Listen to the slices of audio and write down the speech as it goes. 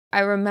I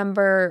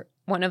remember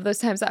one of those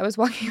times I was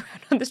walking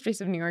around on the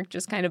streets of New York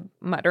just kind of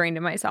muttering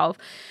to myself.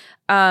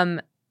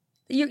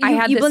 You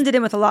blended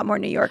in with a lot more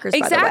New Yorkers,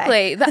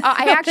 exactly. by the way.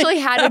 I actually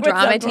had a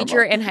drama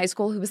teacher in high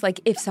school who was like,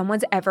 if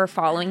someone's ever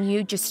following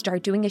you, just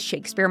start doing a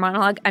Shakespeare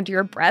monologue under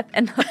your breath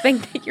and they'll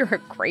think that you're a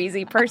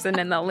crazy person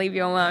and they'll leave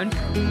you alone.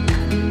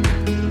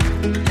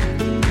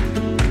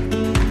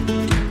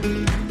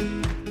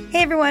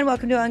 Hey everyone,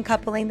 welcome to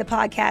UnCoupling, the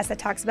podcast that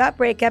talks about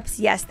breakups.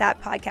 Yes,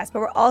 that podcast. But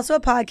we're also a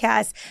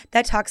podcast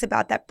that talks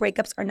about that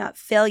breakups are not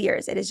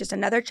failures. It is just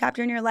another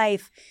chapter in your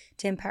life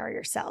to empower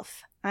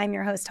yourself. I'm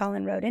your host,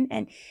 Rothe,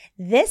 and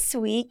this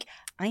week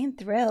I am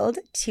thrilled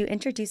to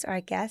introduce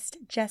our guest,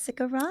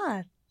 Jessica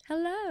Rothe.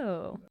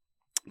 Hello.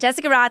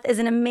 Jessica Rothe is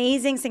an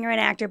amazing singer and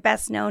actor,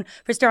 best known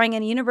for starring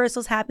in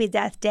Universal's Happy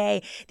Death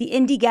Day, the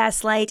indie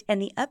Gaslight,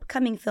 and the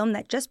upcoming film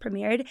that just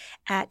premiered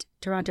at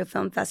Toronto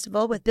Film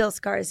Festival with Bill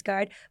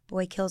Skarsgård,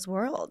 Boy Kills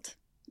World.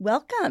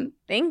 Welcome.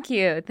 Thank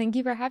you. Thank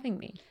you for having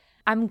me.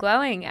 I'm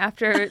glowing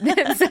after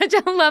such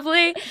a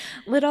lovely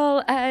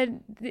little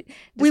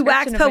we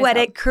wax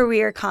poetic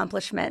career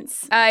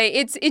accomplishments.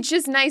 It's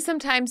just nice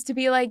sometimes to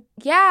be like,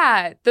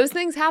 yeah, those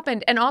things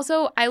happened. And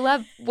also, I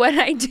love what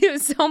I do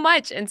so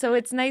much. And so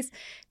it's nice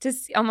to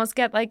almost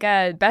get like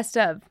a best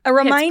of a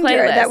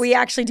reminder that we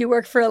actually do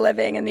work for a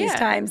living in these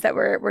times that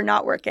we're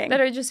not working. That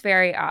are just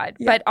very odd.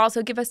 Yeah. But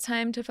also give us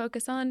time to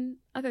focus on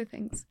other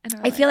things in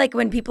our life. I feel like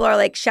when people are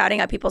like shouting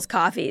out people's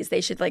coffees,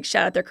 they should like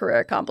shout out their career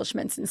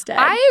accomplishments instead.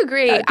 I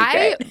agree.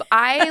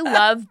 I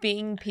love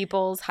being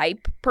people's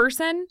hype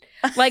person.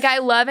 Like I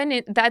love,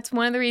 and that's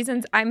one of the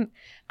reasons I'm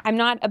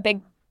not a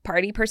big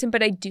party person,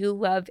 but I do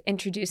love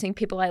introducing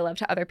people I love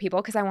to other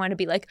people because I want to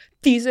be like,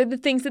 these are the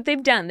things that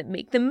they've done that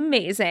make them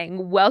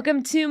amazing.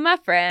 Welcome to my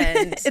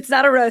friends. It's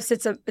not a roast.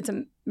 It's a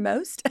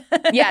most.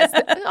 Yes.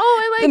 Oh,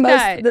 I like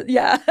that.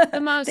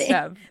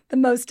 The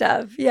most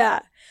of. Yeah.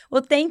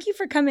 Well, thank you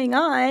for coming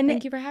on.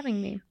 Thank you for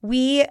having me.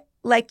 We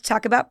like to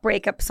talk about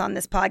breakups on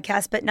this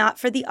podcast, but not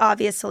for the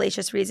obvious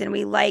salacious reason.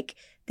 We like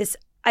this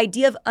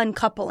idea of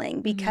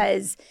uncoupling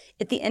because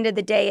at the end of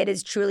the day, it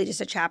is truly just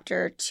a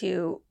chapter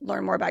to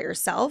learn more about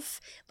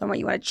yourself, learn what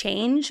you want to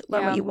change,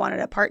 learn what you want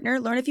in a partner,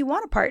 learn if you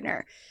want a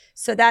partner.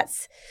 So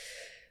that's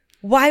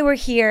why we're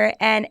here.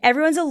 And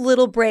everyone's a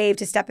little brave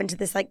to step into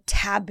this like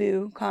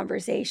taboo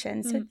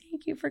conversation. So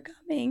thank you for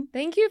coming.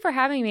 Thank you for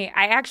having me.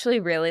 I actually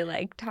really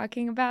like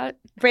talking about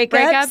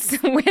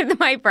breakups with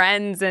my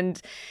friends and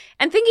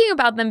thinking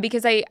about them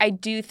because I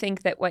do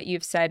think that what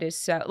you've said is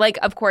so, like,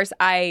 of course,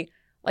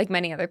 like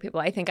many other people,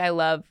 I think I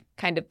love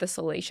kind of the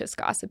salacious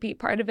gossipy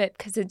part of it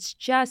because it's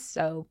just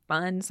so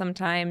fun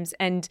sometimes.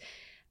 And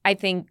I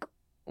think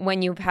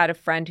when you've had a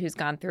friend who's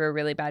gone through a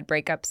really bad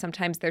breakup,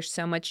 sometimes there's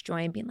so much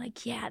joy in being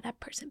like, yeah, that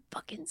person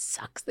fucking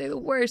sucks. They're the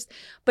worst.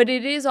 But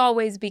it is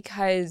always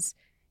because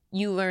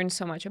you learn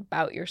so much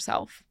about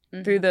yourself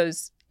through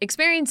those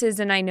experiences.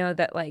 And I know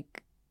that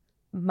like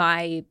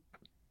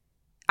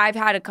I've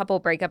had a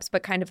couple breakups,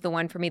 but kind of the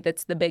one for me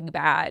that's the big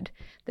bad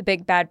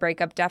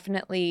breakup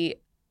definitely.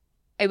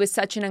 It was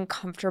such an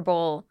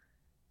uncomfortable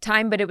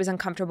time, but it was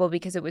uncomfortable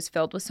because it was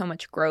filled with so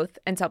much growth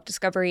and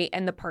self-discovery.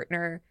 And the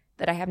partner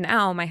that I have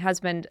now, my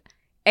husband,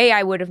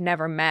 I would have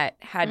never met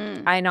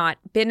had I not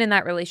been in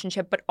that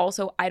relationship. But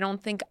also, I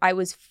don't think I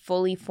was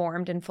fully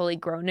formed and fully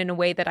grown in a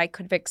way that I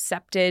could have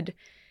accepted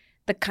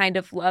the kind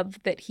of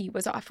love that he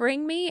was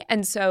offering me.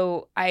 And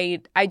so I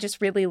just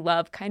really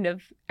love kind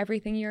of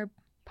everything your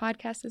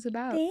podcast is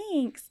about.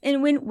 Thanks.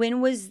 And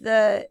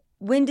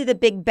when did the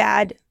big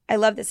bad, I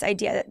love this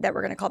idea that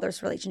we're going to call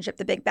this relationship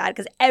the big bad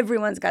because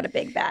everyone's got a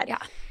big bad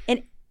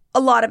in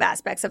a lot of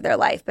aspects of their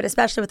life, but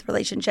especially with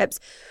relationships.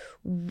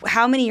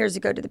 How many years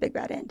ago did the big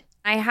bad end?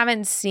 I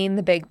haven't seen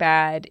the big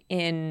bad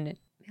in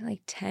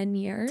like 10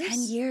 years.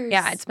 10 years.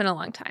 Yeah, it's been a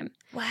long time.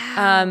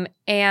 Wow.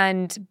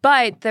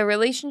 But the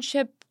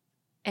relationship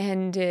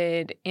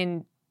ended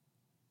in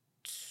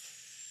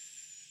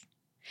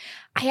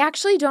I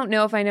actually don't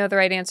know if I know the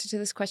right answer to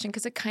this question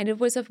because it kind of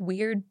was a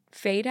weird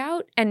fade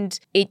out and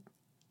it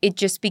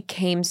just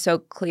became so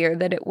clear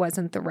that it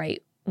wasn't the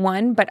right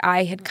one, but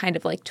I had kind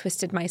of like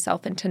twisted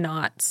myself into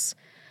knots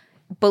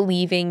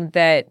believing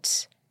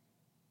that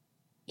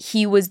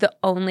he was the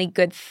only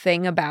good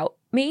thing about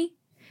me.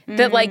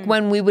 That like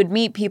when we would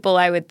meet people,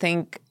 I would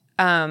think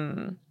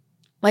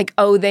like,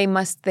 oh, they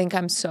must think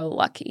I'm so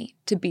lucky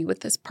to be with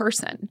this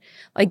person.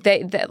 Like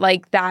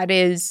that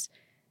is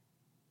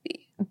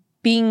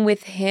being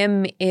with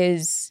him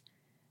is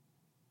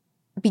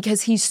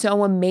because he's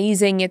so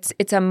amazing.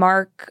 It's a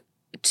mark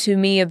to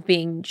me of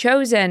being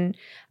chosen.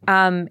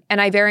 And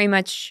I very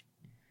much,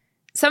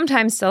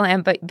 sometimes still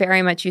am, but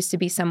very much used to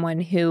be someone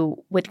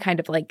who would kind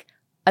of like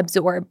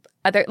absorb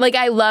other, like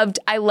I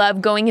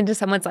love going into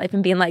someone's life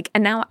and being like,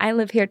 and now I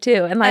live here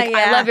too. And like,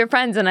 I love your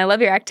friends and I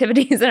love your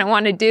activities and I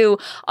want to do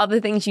all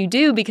the things you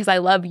do because I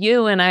love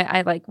you and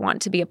I like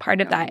want to be a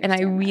part of that. And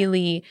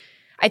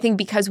I think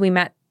because we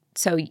met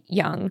so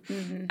young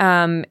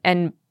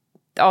and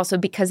also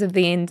because of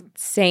the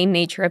insane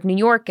nature of New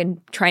York and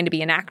trying to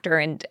be an actor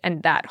and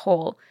that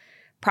whole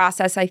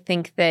process, I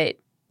think that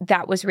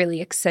that was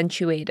really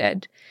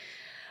accentuated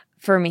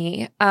for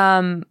me.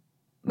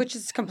 Which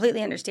is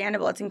completely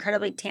understandable. It's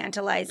incredibly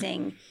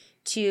tantalizing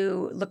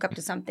to look up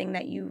to something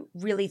that you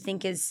really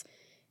think is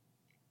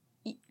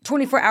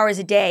 24 hours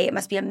a day. It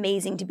must be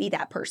amazing to be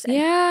that person.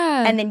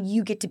 Yeah. And then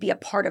you get to be a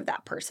part of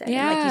that person.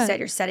 Yeah. And like you said,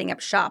 you're setting up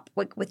shop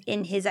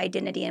within his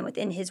identity and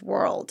within his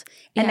world.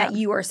 And that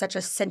you are such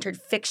a centered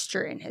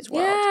fixture in his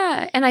world.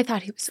 Yeah. And I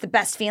thought he was the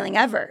best feeling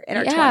ever in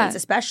our 20s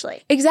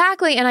especially.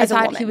 Exactly. And I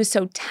thought he was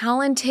so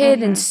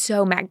talented and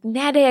so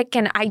magnetic.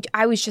 And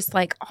I was just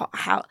like, oh,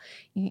 how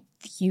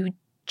you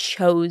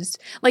chose.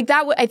 Like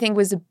that I think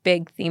was a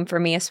big theme for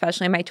me,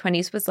 especially in my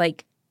 20s, was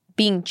like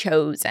being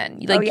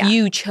chosen. Like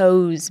you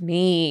chose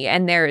me,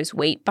 and there is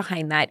weight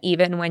behind that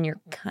even when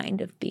you're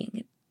kind of being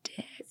a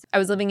dick. I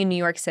was living in New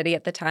York City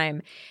at the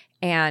time,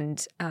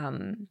 and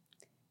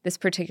this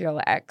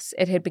particular ex,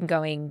 it had been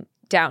going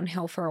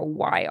downhill for a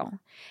while,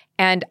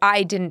 and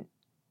I didn't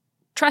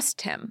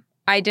trust him.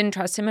 I didn't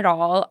trust him at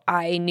all.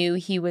 I knew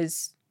he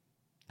was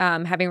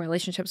having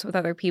relationships with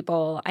other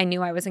people. I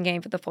knew I wasn't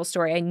getting for the full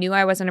story. I knew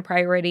I wasn't a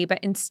priority, but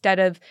instead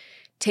of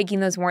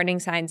taking those warning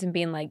signs and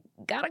being like,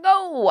 gotta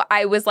go,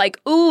 I was like,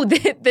 ooh,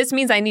 this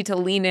means I need to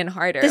lean in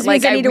harder. This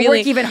means I need to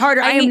work even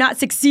harder. I am not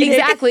succeeding.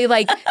 Exactly.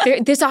 Like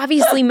this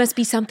obviously must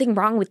be something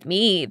wrong with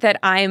me that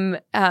I'm,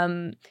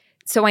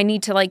 so I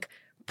need to like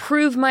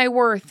prove my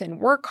worth and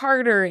work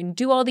harder and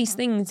do all these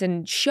things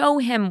and show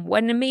him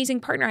what an amazing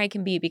partner I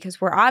can be, because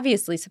we're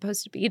obviously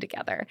supposed to be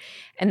together.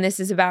 And this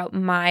is about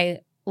my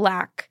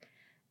lack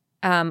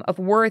of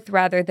worth,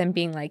 rather than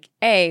being like,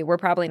 A, we're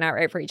probably not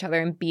right for each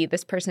other, and B,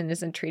 this person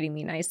isn't treating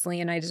me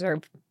nicely and I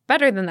deserve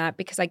better than that,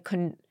 because I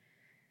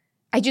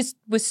just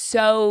was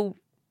so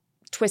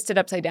twisted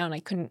upside down. I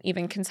couldn't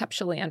even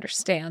conceptually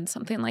understand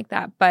something like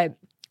that. But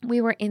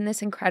we were in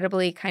this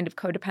incredibly kind of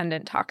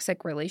codependent,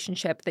 toxic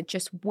relationship that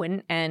just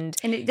wouldn't end.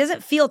 And it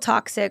doesn't feel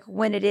toxic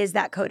when it is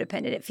that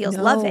codependent. It feels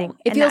loving.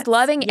 It feels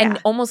loving and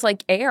almost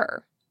like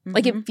air. Mm-hmm.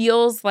 Like it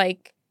feels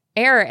like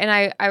air.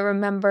 And I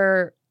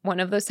remember one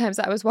of those times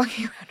I was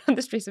walking around on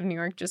the streets of New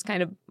York just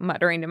kind of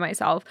muttering to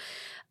myself.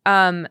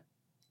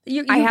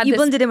 You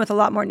blended in with a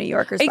lot more New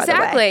Yorkers,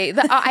 exactly.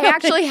 By the way. I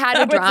actually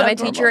had a drama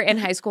teacher in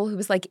high school who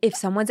was like, if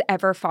someone's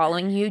ever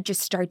following you,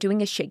 just start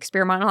doing a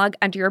Shakespeare monologue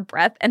under your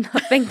breath and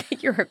they'll think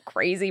that you're a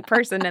crazy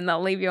person and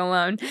they'll leave you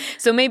alone.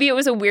 So maybe it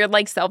was a weird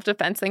like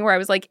self-defense thing where I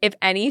was like, if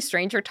any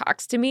stranger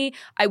talks to me,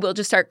 I will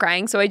just start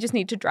crying. So I just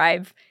need to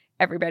drive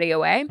everybody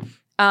away.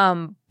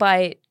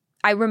 But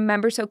I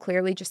remember so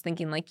clearly just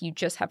thinking like, you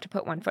just have to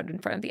put one foot in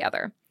front of the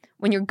other.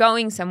 When you're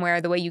going somewhere,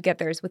 the way you get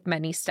there is with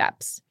many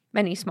steps.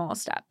 Many small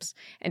steps.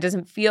 It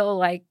doesn't feel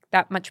like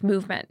that much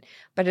movement.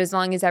 But as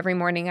long as every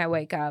morning I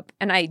wake up,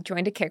 and I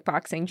joined a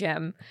kickboxing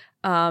gym,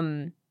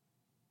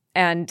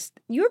 and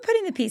you were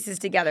putting the pieces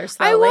together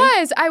slowly.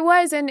 I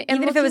was. And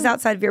even if it was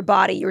outside of your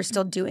body, you were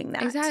still doing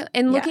that. Exactly.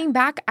 And looking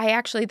back,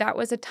 that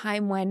was a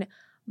time when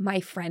my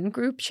friend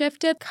group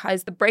shifted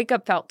because the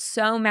breakup felt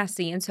so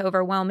messy and so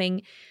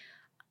overwhelming.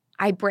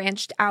 I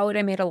branched out.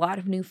 I made a lot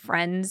of new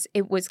friends.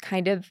 It was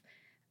kind of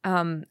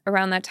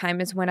around that time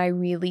is when I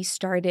really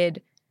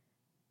started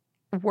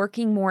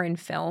working more in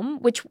film,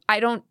 which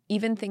I don't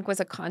even think was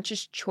a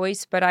conscious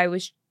choice, but I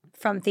was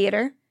from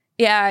theater.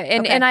 Yeah,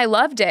 and I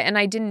loved it, and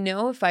I didn't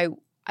know if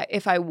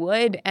I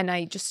would, and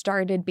I just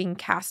started being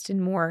cast in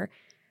more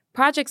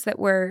projects that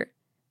were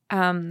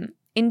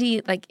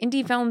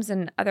indie films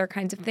and other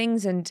kinds of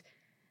things, and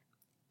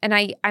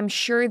I'm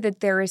sure that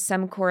there is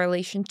some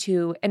correlation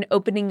to an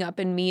opening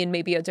up in me and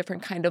maybe a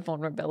different kind of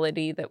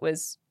vulnerability that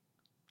was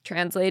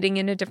translating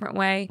in a different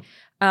way.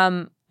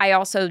 I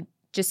also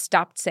just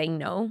stopped saying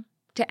no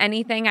to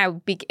anything.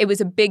 It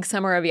was a big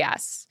summer of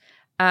yes.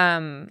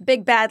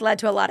 Big bad led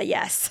to a lot of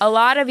yes. A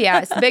lot of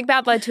yes. Big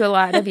bad led to a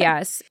lot of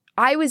yes.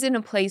 I was in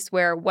a place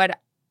where what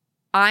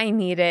I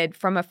needed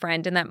from a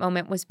friend in that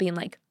moment was being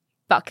like,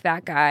 fuck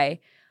that guy,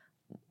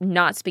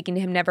 not speaking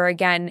to him never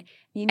again.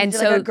 You need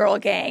like a girl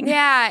gang.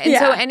 Yeah. And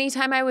so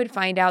anytime I would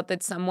find out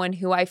that someone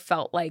who I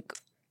felt like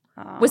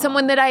was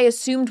someone that I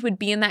assumed would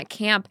be in that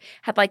camp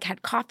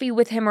had coffee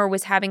with him or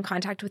was having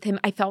contact with him,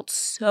 I felt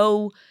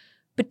so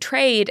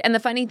betrayed. And the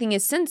funny thing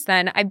is, since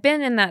then, I've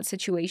been in that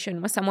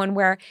situation with someone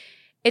where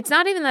it's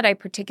not even that I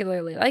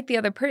particularly like the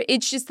other person.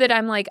 It's just that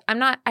I'm like,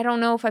 I don't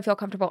know if I feel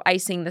comfortable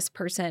icing this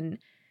person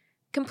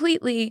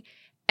completely.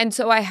 And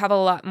so I have a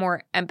lot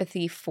more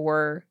empathy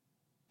for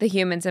the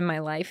humans in my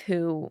life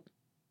who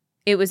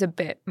it was a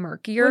bit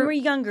murkier. When we're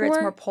younger, it's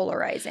more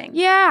polarizing.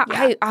 Yeah.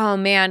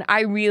 I'm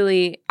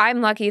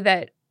lucky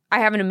that I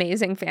have an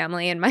amazing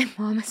family, and my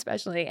mom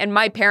especially. And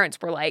my parents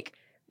were like,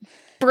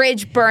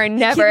 bridge burn,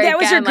 never again. That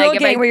was your girl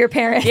gang, were your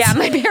parents. Yeah,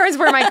 my parents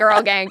were my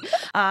girl gang.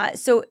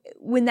 So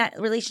when that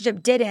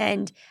relationship did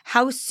end,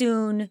 how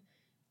soon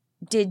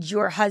did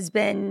your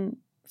husband,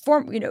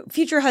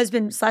 future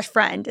husband /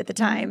 friend at the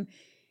time,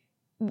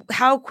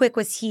 how quick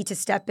was he to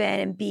step in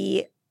and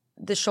be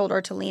the shoulder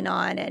to lean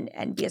on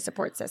and be a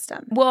support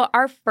system? Well,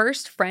 our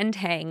first friend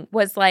hang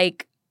was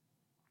like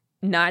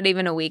not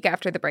even a week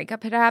after the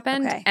breakup had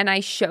happened. Okay. And I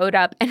showed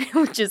up and it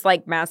was just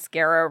like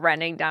mascara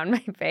running down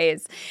my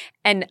face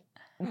and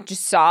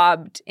just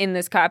sobbed in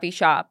this coffee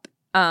shop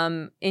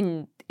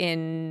in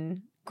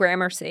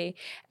Gramercy.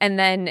 And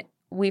then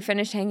we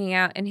finished hanging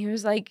out and he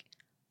was like,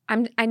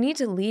 I need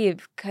to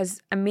leave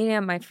because I'm meeting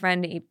up my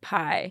friend to eat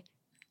pie.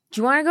 Do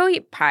you want to go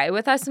eat pie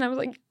with us? And I was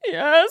like,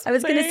 yes. I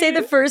was going to say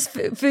the first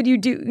food you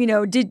do,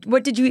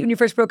 what did you eat when you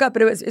first broke up?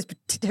 But it was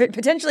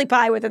potentially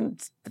pie within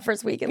the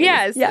first week. At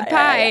least. Yes,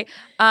 pie.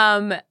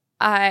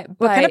 Yeah.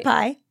 What kind of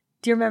pie?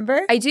 Do you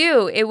remember? I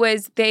do. It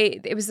was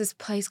this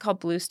place called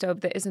Blue Stove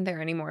that isn't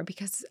there anymore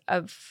because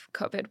of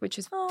COVID, which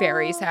is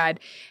very sad.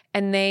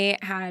 And they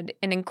had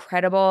an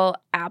incredible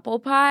apple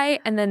pie,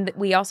 and then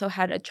we also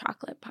had a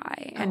chocolate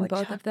pie, and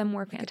both of them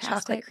were fantastic. A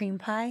chocolate cream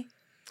pie.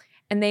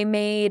 And they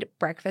made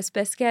breakfast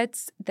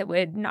biscuits that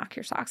would knock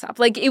your socks off.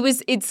 Like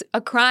it's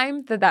a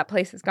crime that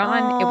place is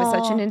gone. It was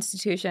such an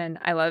institution.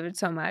 I love it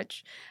so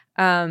much.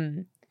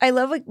 I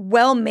love like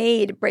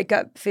well-made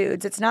breakup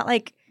foods. It's not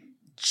like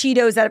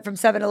Cheetos out from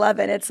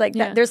 7-Eleven. It's like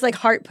that, there's like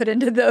heart put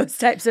into those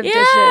types of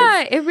dishes.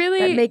 Yeah, it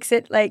really that makes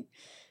it like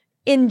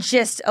in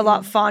just a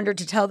lot fonder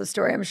to tell the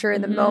story. I'm sure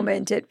in the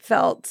moment it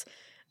felt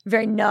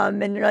very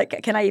numb, and you're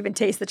like, can I even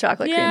taste the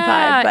chocolate cream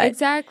pie? Yeah,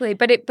 exactly.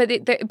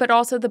 But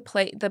also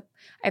I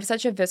have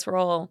such a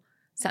visceral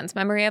sense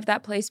memory of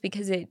that place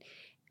because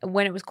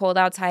when it was cold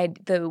outside,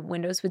 the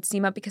windows would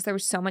steam up because there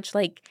was so much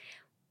like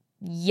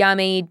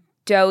yummy,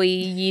 doughy,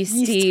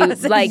 yeasty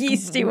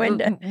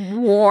window.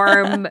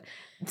 Warm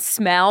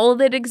smell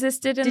that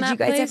existed in that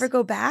place. Did you guys ever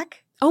go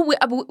back? Oh,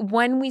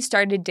 when we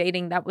started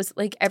dating, that was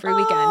like every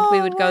weekend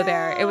we would go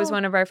there. It was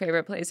one of our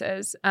favorite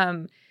places.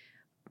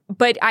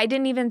 But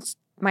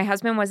my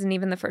husband wasn't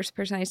even the first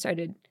person I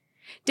started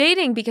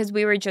dating because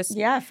we were just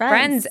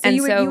friends.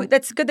 So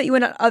that's good that you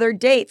went on other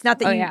dates. Not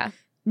that you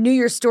knew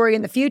your story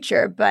in the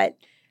future, but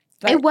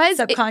it was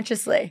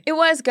subconsciously. It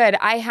was good.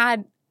 I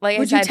had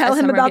Would you tell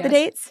him about the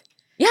dates?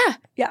 Yeah.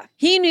 Yeah.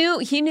 He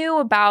knew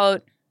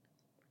about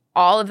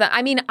all of them.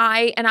 I mean,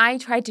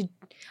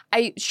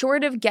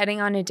 short of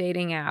getting on a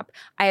dating app,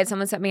 I had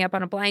someone set me up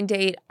on a blind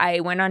date. I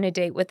went on a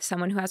date with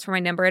someone who asked for my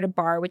number at a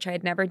bar, which I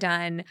had never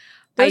done.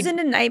 Those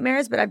into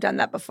nightmares, but I've done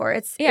that before.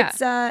 It's fun.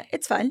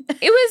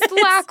 It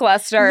was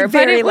lackluster,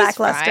 but it was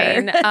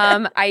lackluster.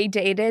 fine. I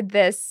dated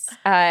this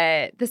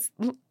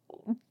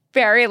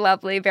very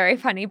lovely, very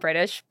funny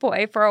British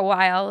boy for a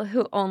while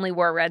who only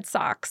wore red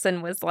socks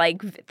and was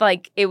like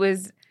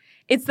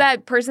it's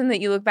that person that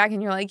you look back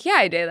and you're like, yeah,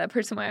 I dated that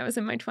person when I was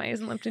in my 20s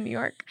and lived in New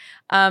York.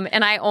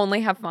 And I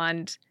only have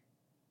fond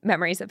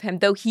memories of him.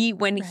 Though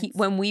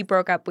when we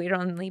broke up, we'd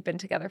only been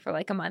together for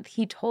like a month.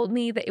 He told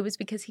me that it was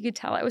because he could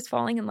tell I was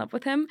falling in love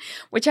with him,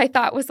 which I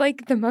thought was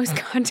like the most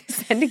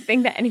condescending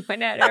thing that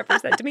anyone had ever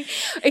said to me.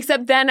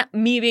 Except then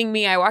meeting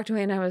me, I walked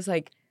away and I was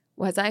like,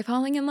 was I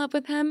falling in love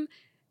with him?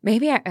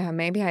 Maybe I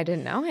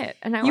didn't know it.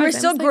 And you were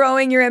still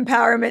growing your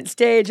empowerment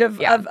stage of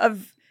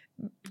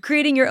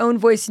creating your own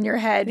voice in your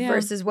head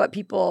versus what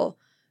people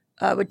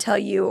would tell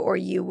you or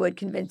you would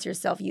convince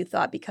yourself you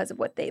thought because of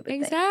what they would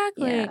think.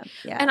 Exactly.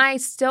 Yeah. And I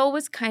still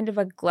was kind of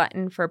a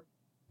glutton for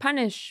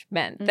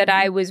punishment, that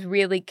I was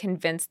really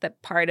convinced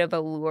that part of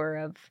allure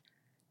of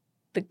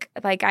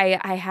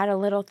I had a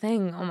little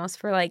thing almost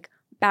for like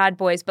bad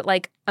boys, but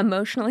like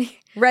emotionally.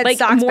 Red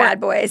Sox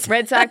bad boys.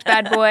 Red Sox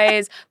bad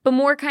boys. But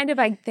more kind of,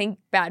 I think,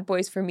 bad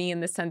boys for me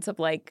in the sense of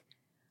like,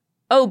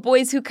 oh,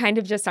 boys who kind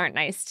of just aren't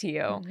nice to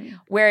you. Mm-hmm.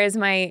 Whereas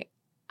my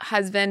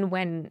husband,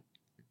 when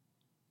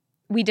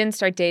we didn't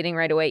start dating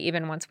right away,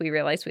 even once we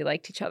realized we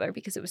liked each other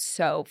because it was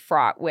so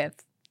fraught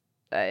with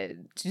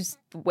just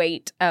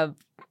weight of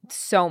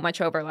so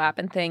much overlap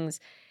and things,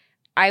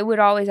 I would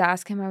always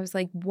ask him, I was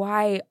like,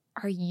 why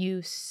are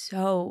you're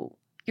so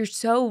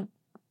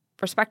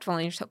respectful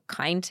and you're so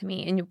kind to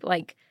me? And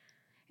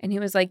he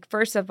was like,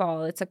 first of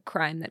all, it's a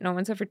crime that no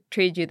one's ever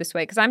treated you this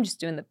way because I'm just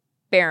doing the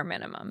bare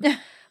minimum.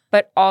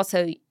 But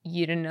also,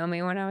 you didn't know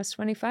me when I was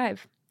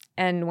 25.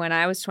 And when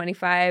I was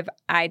 25,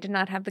 I did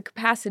not have the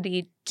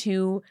capacity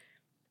to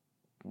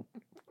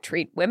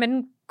treat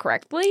women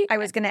correctly. I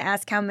was going to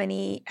ask how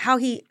many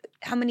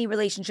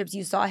relationships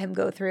you saw him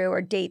go through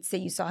or dates that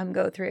you saw him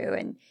go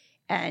through,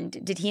 and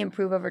did he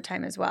improve over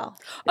time as well?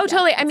 Oh,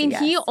 totally. I mean,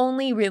 he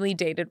only really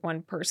dated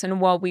one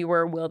person while we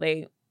were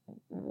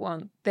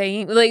won't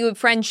they like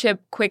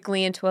friendship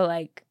quickly into a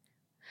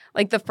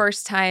like the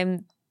first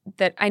time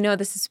that I know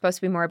this is supposed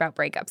to be more about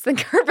breakups than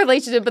current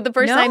relationship, but the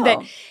first time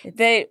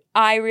that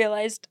I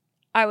realized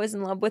I was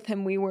in love with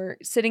him, we were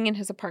sitting in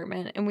his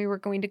apartment and we were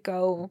going to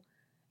go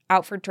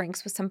out for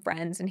drinks with some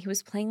friends and he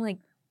was playing like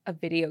a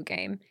video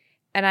game.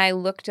 And I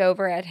looked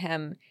over at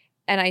him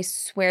and I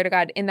swear to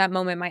God, in that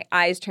moment, my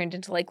eyes turned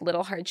into like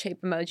little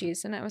heart-shaped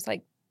emojis. And I was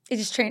like, it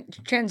just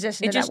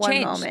transitioned in that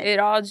one moment.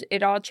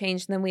 It all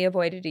changed. And then we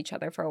avoided each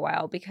other for a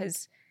while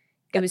because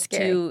it was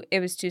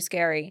too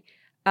scary.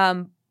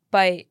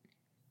 But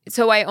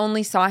so I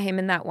only saw him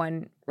in that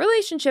one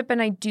relationship.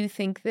 And I do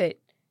think that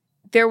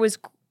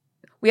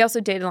We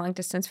also dated long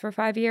distance for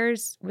 5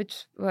 years,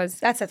 which was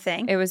That's a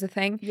thing. It was a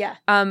thing. Yeah.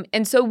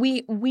 And so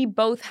we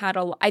both had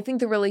I think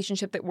the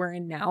relationship that we're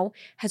in now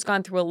has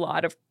gone through a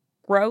lot of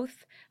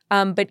growth.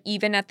 But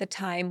even at the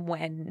time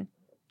when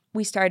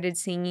we started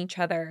seeing each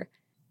other,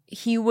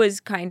 he was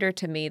kinder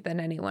to me than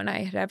anyone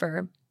I had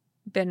ever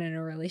been in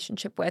a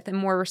relationship with, and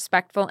more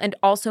respectful, and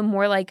also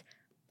more like,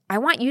 I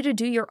want you to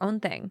do your own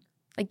thing.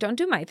 Like, don't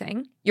do my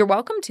thing. You're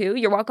welcome to.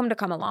 You're welcome to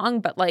come along,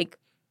 but like,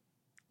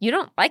 you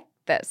don't like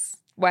this.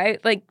 Why?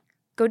 Like,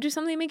 go do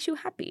something that makes you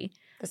happy.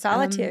 The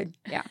solitude.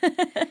 Yeah.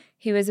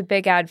 He was a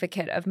big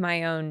advocate of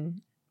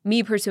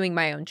me pursuing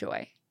my own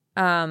joy.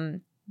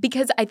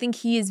 Because I think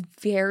he is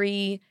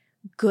very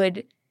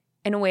good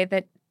in a way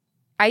that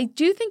I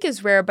do think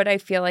is rare, but I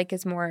feel like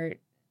is more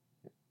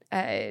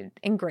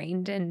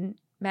ingrained in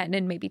men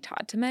and maybe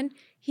taught to men.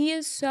 He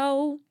is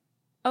so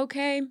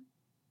okay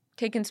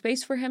taking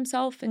space for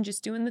himself and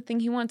just doing the thing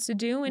he wants to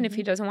do. And if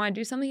he doesn't want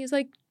to do something, he's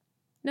like,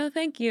 no,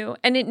 thank you.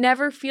 And it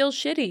never feels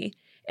shitty.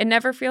 It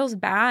never feels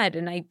bad.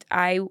 And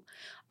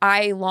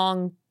I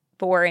long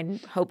for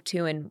and hope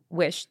to and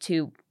wish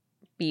to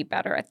be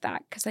better at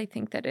that, because I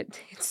think that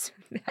it's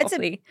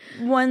healthy.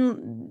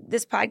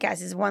 This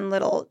podcast is one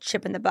little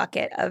chip in the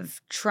bucket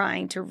of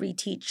trying to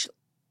reteach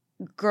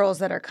girls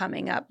that are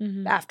coming up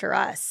after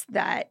us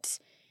that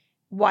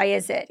why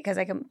is it? Because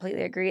I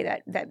completely agree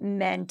that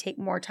men take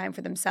more time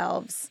for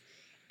themselves,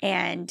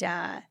 and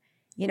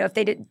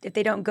if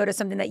they don't go to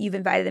something that you've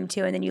invited them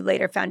to, and then you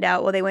later found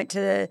out, well, they went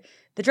to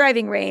the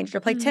driving range or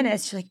play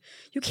tennis. You're like,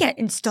 you can't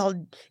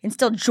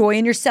instill joy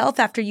in yourself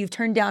after you've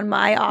turned down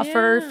my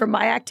offer for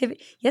my activity.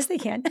 Yes, they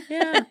can.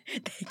 Yeah,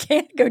 they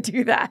can go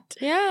do that.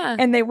 Yeah,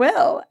 and they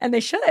will, and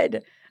they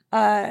should.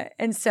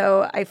 And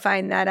so I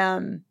find that,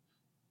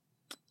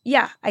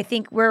 I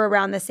think we're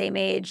around the same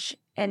age,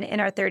 and in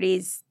our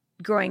 30s,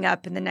 growing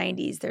up in the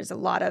 90s, there's a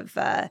lot of,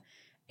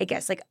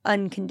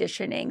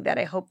 unconditioning that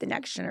I hope the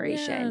next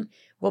generation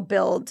will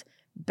build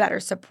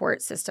better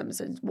support systems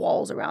and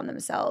walls around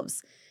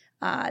themselves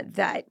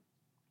that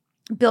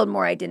build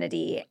more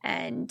identity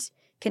and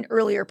can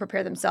earlier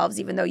prepare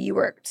themselves, even though you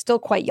were still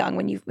quite young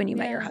when you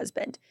met your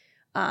husband,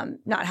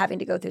 not having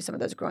to go through some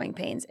of those growing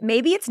pains.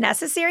 Maybe it's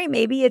necessary.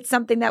 Maybe it's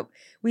something that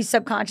we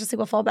subconsciously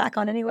will fall back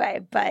on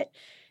anyway. But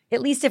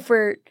at least if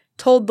we're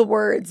told the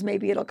words,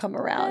 maybe it'll come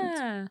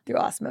around through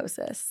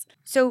osmosis.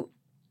 So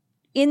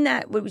in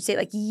that, what would we say,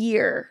 like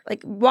year,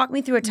 like walk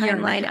me through a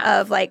timeline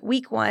of like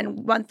week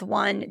 1, month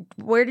 1,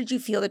 where did you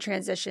feel the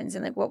transitions,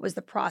 and like what was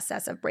the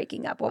process of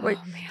breaking up? What were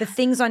the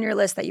things on your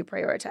list that you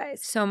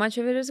prioritized? So much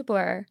of it is a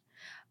blur.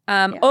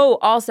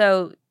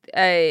 Also,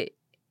 I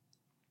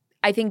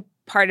think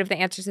part of the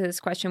answer to this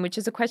question, which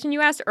is a question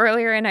you asked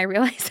earlier, and I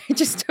realized I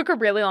just took a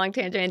really long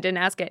tangent and didn't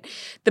ask it.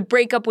 The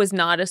breakup was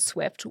not a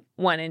swift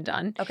one and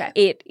done. Okay.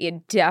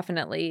 It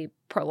definitely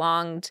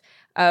prolonged.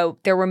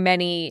 There were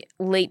many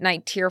late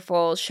night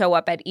tearful show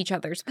up at each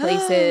other's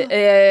places.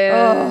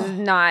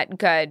 Not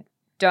good.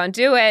 Don't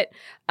do it.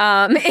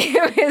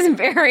 It was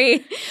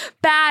very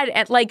bad.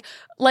 And like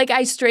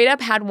I straight up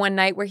had one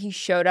night where he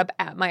showed up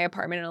at my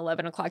apartment at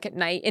 11 o'clock at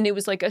night, and it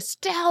was like a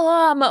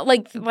Stella,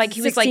 like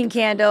he was like 16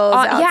 candles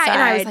outside. Yeah,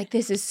 and I was like,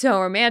 this is so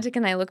romantic.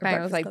 And I looked back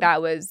and I was like,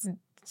 that was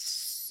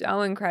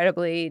so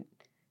incredibly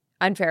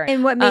unfair.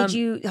 And what made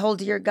you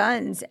hold your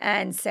guns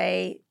and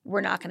say,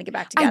 we're not going to get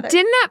back together? I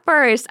didn't at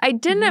first.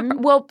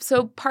 Well,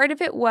 so part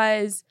of it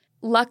was,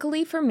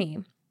 luckily for me,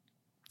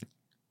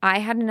 I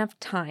had enough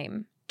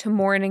time to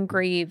mourn and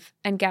grieve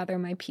and gather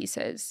my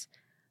pieces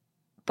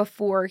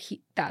before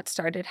that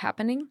started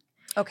happening.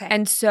 Okay.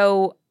 And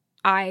so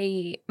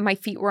my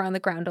feet were on the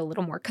ground a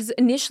little more, because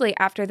initially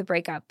after the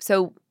breakup,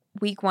 so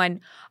week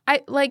 1,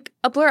 I like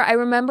a blur. I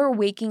remember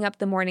waking up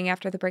the morning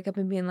after the breakup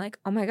and being like,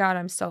 oh my God,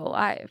 I'm still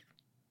alive.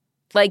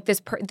 Like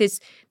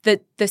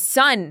the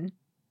sun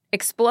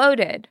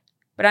exploded,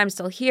 but I'm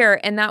still here.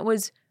 And that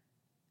was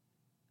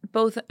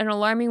both an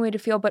alarming way to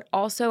feel, but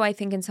also I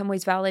think in some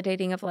ways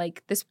validating of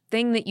like, this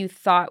thing that you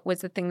thought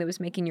was the thing that was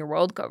making your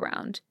world go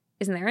round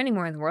isn't there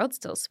anymore, and the world's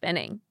still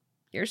spinning.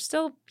 You're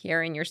still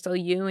here, and you're still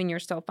you, and you're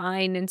still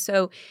fine. And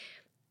so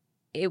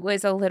it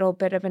was a little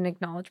bit of an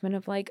acknowledgement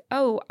of like,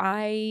 oh,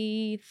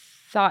 I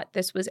thought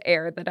this was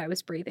air that I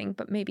was breathing,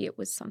 but maybe it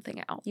was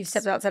something else. You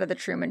stepped outside of the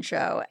Truman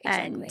Show.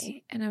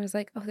 Exactly. And I was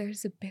like, oh,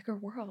 there's a bigger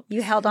world.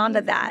 You held on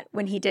to that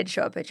when he did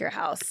show up at your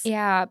house.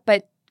 Yeah,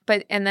 but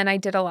and then I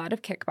did a lot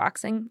of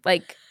kickboxing,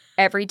 like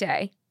every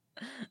day,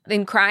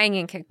 then crying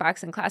in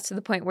kickboxing class to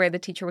the point where the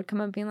teacher would come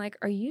up being like,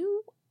 are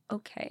you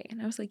okay?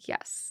 And I was like,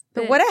 yes.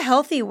 But what a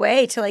healthy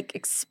way to like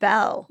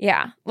expel.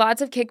 Yeah.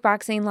 Lots of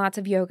kickboxing, lots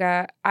of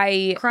yoga.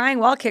 Crying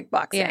while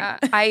kickboxing. Yeah.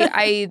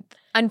 I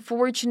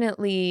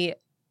unfortunately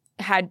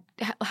had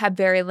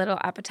very little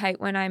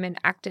appetite when I'm in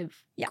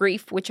active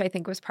grief, which I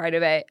think was part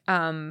of it.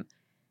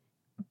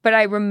 But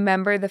I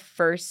remember the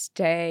first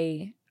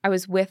day I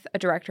was with a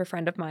director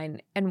friend of mine,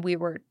 and we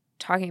were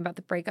talking about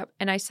the breakup,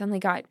 and I suddenly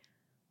got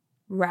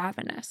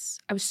ravenous.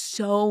 I was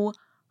so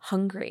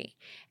hungry.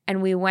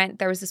 and we went,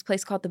 there was this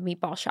place called the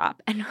Meatball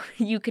Shop, and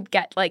you could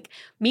get like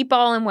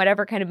meatball and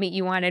whatever kind of meat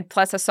you wanted,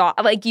 plus a sauce.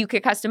 Like you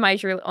could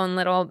customize your own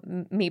little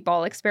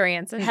meatball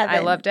experience, and Heaven. I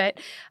loved it.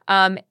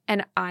 And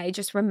I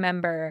just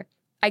remember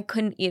I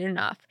couldn't eat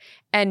enough.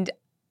 And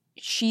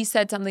she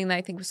said something that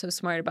I think was so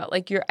smart about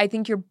like I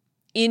think you're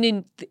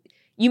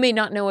you may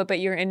not know it, but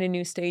you're in a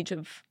new stage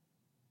of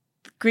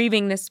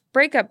grieving this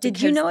breakup.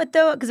 Did you know it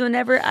though? Because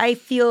whenever I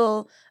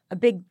feel a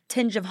big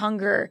tinge of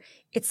hunger,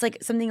 it's like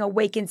something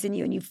awakens in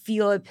you and you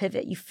feel a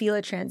pivot, you feel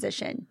a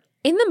transition.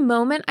 In the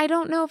moment, I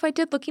don't know if I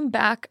did. Looking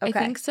back, okay.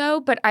 I think so.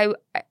 But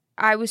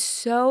I was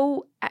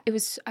so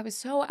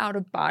out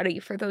of body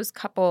for those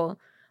couple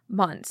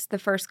months. The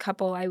first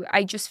couple,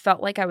 I just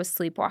felt like I was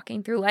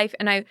sleepwalking through life,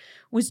 and I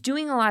was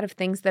doing a lot of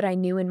things that I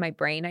knew in my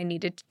brain I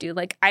needed to do.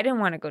 Like I didn't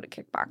want to go to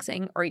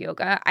kickboxing or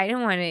yoga. I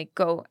didn't want to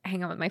go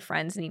hang out with my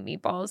friends and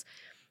eat meatballs.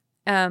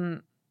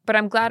 But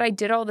I'm glad I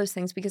did all those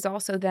things, because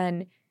also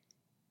then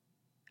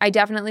I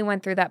definitely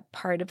went through that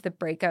part of the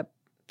breakup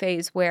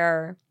phase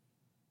where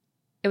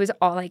it was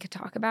all I could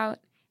talk about.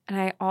 And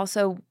I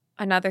also,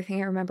 another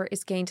thing I remember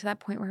is getting to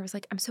that point where I was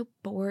like, I'm so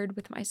bored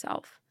with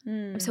myself.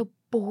 I'm so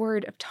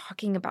bored of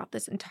talking about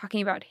this and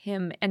talking about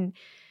him and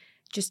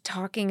just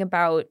talking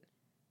about.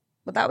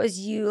 Well, that was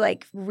you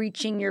like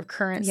reaching your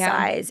current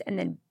size and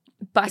then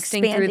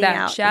busting through that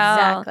out.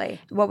 shell.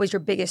 Exactly. What was your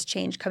biggest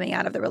change coming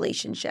out of the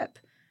relationship?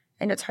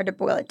 I know it's hard to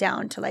boil it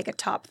down to like a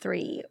top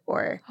 3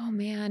 or. Oh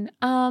man.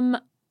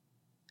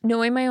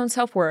 Knowing my own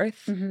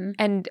self-worth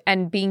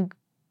and being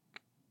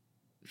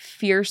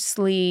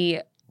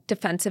fiercely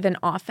defensive and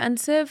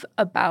offensive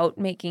about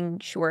making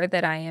sure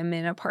that I am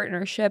in a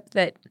partnership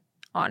that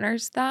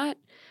honors that.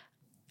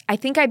 I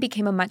think I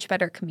became a much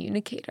better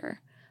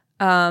communicator.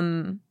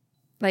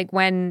 Like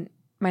when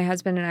my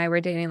husband and I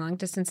were dating long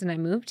distance and I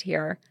moved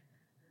here,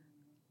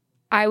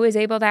 I was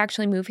able to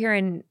actually move here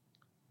and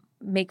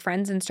make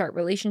friends and start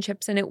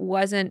relationships. And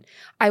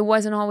I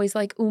wasn't always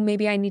like, oh,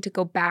 maybe I need to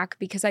go back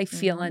because I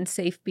feel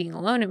unsafe being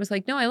alone. It was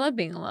like, no, I love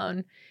being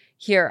alone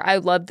here. I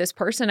love this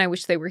person. I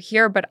wish they were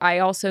here, but I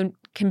also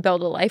can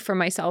build a life for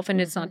myself, and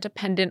it's not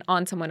dependent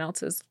on someone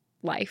else's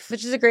life.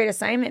 Which is a great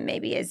assignment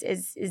maybe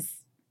is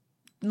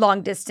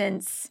long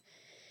distance,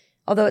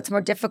 although it's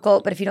more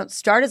difficult. But if you don't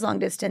start as long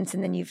distance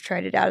and then you've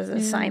tried it out as an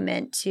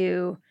assignment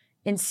to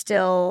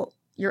instill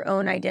your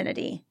own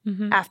identity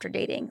after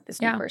dating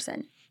this new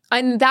person.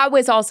 And that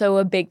was also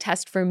a big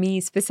test for me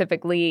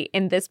specifically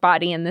in this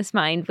body and this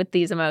mind with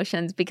these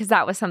emotions, because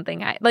that was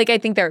something I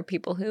think there are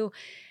people who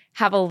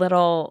have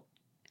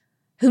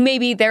who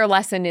maybe their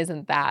lesson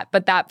isn't that,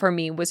 but that for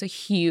me was a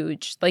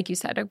huge, like you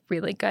said, a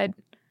really good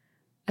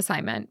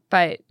assignment.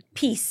 But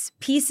peace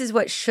is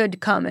what should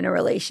come in a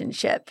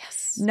relationship,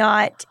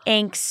 not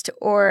angst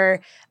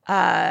or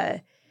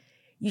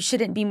you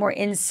shouldn't be more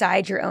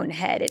inside your own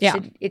head.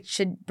 It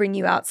should bring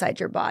you outside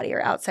your body,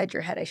 or outside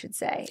your head, I should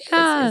say,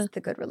 is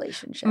the good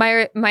relationship.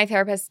 My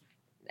therapist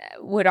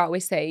would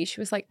always say, she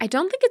was like, I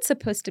don't think it's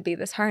supposed to be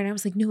this hard. And I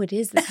was like, no, it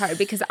is this hard,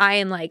 because I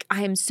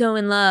am so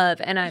in love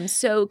and I'm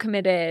so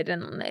committed,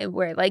 and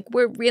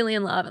we're really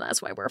in love, and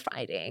that's why we're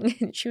fighting.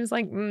 And she was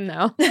like,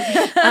 no.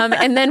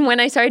 And then when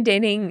I started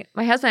dating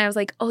my husband, I was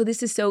like, oh,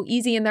 this is so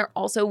easy. And there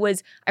also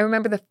was, I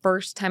remember the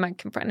first time I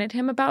confronted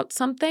him about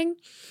something,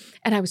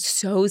 and I was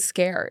so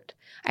scared.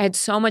 I had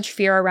so much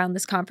fear around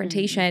this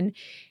confrontation.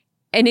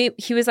 And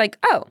he was like,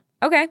 oh,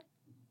 okay,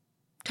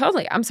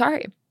 totally, I'm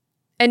sorry.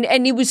 And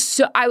it was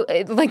so,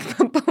 it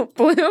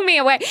blew me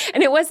away.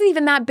 And it wasn't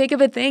even that big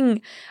of a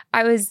thing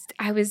I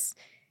was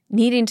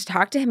needing to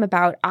talk to him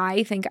about.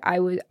 I think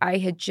I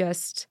had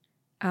just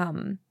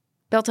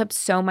built up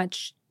so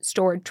much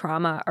stored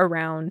trauma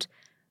around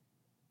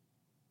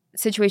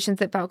situations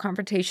that felt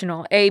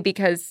confrontational.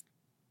 Because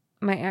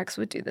my ex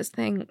would do this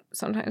thing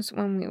sometimes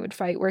when we would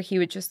fight, where he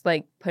would just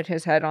like put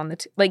his head on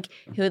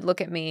he would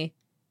look at me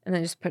and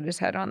then just put his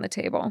head on the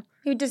table.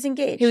 He would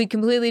disengage. He would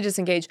completely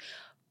disengage.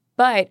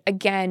 But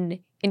again,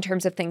 in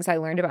terms of things I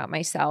learned about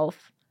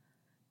myself,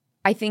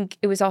 I think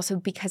it was also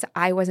because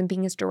I wasn't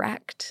being as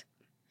direct.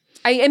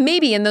 And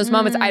maybe in those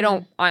moments, I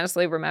don't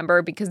honestly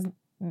remember because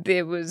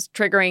it was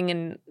triggering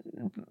and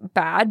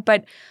bad.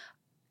 But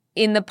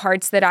in the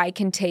parts that I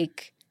can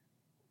take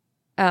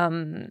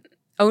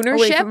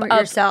ownership of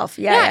yourself,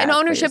 and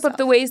ownership of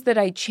the ways that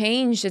I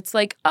changed, it's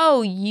like,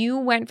 oh, you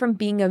went from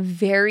being a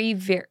very,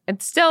 very,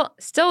 it's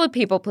still a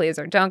people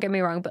pleaser. Don't get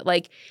me wrong, but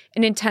like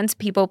an intense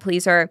people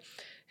pleaser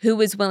who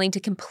was willing to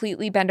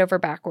completely bend over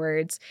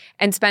backwards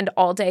and spend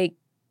all day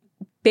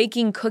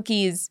baking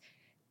cookies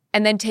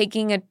and then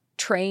taking a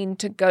train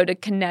to go to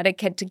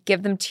Connecticut to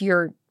give them to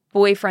your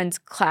boyfriend's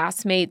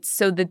classmates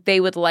so that they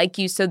would like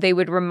you, so they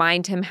would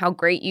remind him how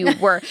great you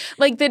were.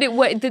 Like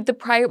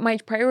my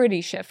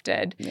priority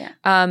shifted. Yeah.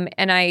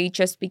 And I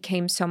just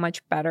became so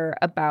much better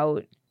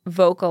about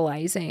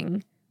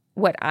vocalizing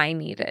what I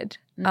needed.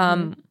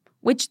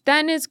 Which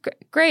then is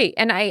great.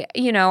 And I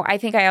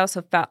think I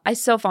also I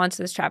still fall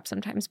into this trap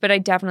sometimes, but I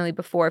definitely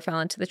before fell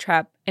into the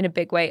trap in a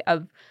big way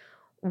of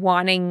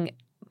wanting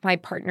my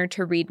partner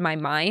to read my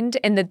mind,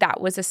 and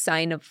that was a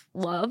sign of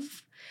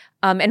love.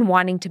 and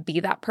wanting to be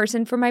that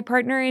person for my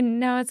partner. And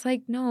now it's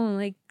like, no,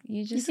 like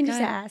you can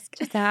just ask.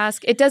 Just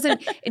ask. It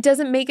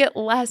doesn't make it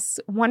less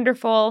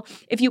wonderful.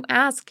 If you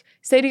ask,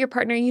 say to your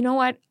partner, you know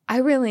what? I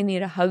really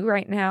need a hug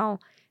right now.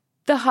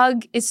 The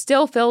hug is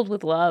still filled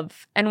with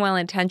love and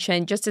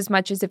well-intentioned just as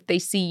much as if they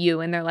see you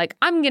and they're like,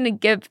 I'm going to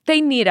give,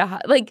 they need a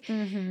hug. Like,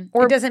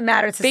 or it doesn't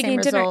matter. It's the same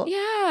dinner. result.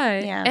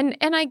 Yeah. And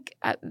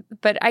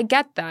but I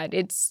get that.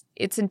 It's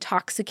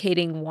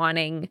intoxicating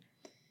wanting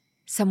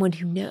someone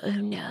who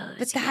knows.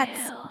 But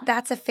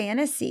that's a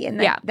fantasy. And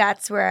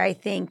that's where I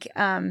think,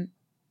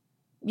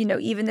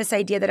 even this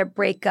idea that a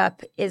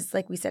breakup is,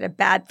 like we said, a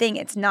bad thing.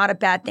 It's not a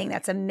bad thing.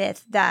 That's a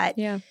myth that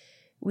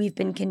we've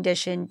been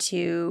conditioned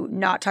to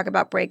not talk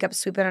about breakups,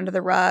 sweep it under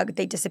the rug.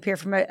 They disappear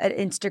from an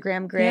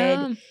Instagram grid.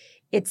 Yeah.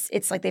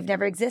 It's like they've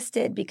never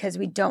existed because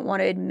we don't want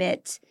to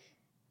admit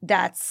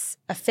that's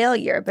a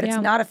failure. But it's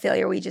not a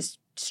failure. We just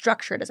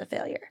structure it as a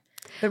failure.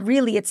 But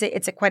really, it's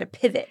quite a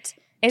pivot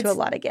to a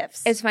lot of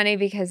gifts. It's funny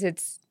because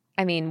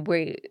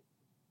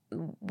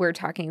we're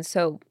talking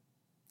so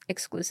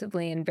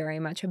exclusively and very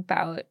much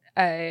about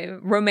a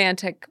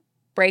romantic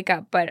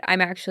breakup, but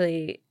I'm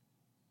actually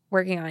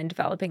working on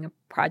developing a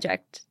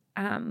project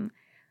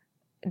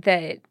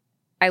that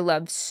I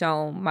love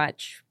so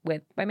much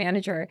with my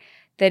manager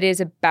that is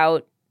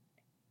about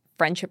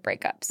friendship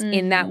breakups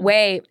in that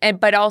way.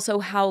 But also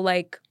how,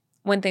 like,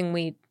 one thing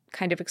we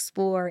kind of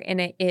explore in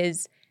it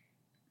is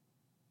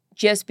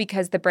just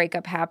because the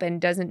breakup happened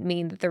doesn't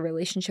mean that the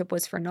relationship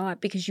was for naught,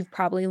 because you've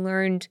probably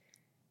learned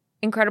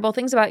incredible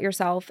things about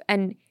yourself,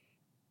 and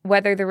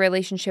whether the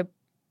relationship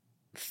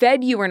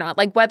fed you or not,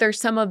 like whether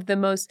some of the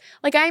most,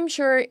 like, I'm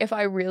sure if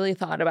I really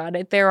thought about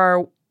it, there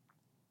are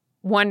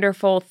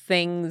wonderful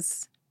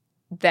things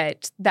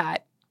that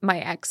my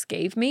ex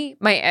gave me,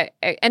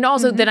 and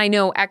also that I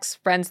know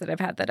ex-friends that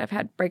I've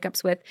had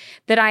breakups with,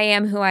 that I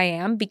am who I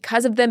am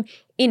because of them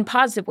in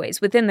positive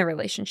ways within the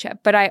relationship.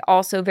 But I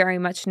also very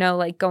much know,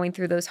 like, going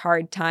through those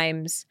hard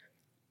times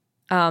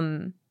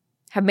have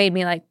made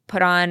me, like,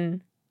 put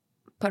on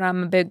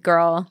my big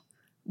girl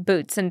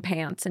boots and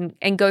pants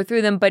and go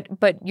through them. But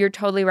you're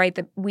totally right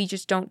that we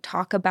just don't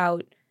talk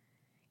about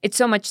it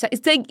so much.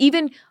 It's like,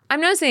 even I'm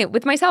noticing it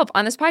with myself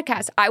on this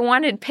podcast. I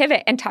wanted to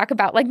pivot and talk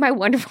about, like, my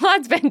wonderful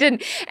husband,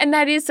 and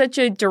that is such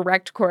a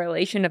direct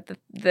correlation of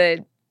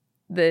the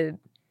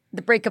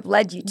breakup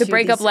led you to the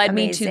breakup led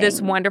me to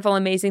this wonderful,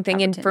 amazing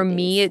thing. And for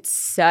me, it's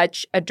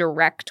such a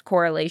direct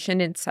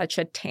correlation and such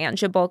a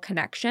tangible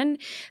connection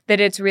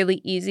that it's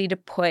really easy to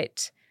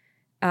put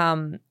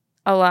a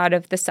lot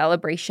of the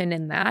celebration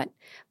in that.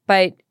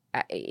 But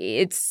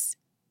it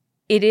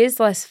is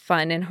less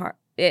fun and hard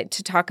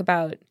to talk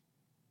about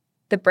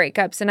the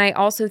breakups. And I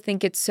also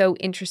think it's so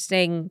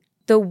interesting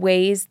the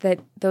ways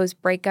that those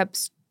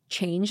breakups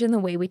change in the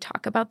way we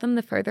talk about them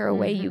the further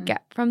away you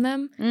get from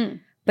them.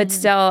 But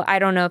still, I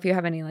don't know if you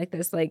have any like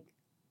this, like,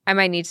 I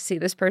might need to see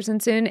this person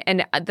soon.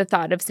 And the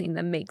thought of seeing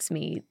them makes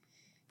me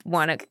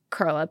want to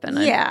curl up. And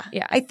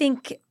I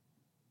think,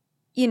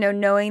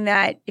 knowing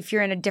that if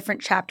you're in a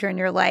different chapter in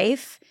your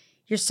life,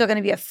 you're still going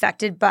to be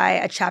affected by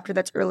a chapter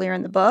that's earlier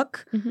in the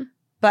book.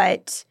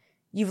 But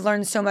you've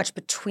learned so much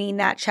between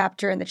that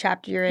chapter and the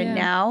chapter you're in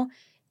now.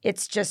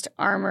 It's just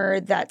armor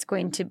that's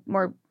going to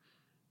more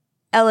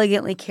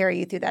elegantly carry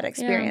you through that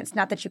experience.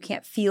 Not that you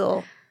can't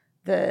feel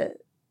the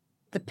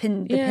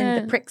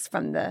pricks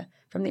from the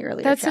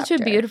earlier That's chapter.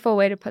 such a beautiful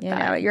way to put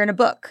that. You're in a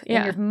book,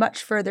 and you're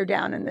much further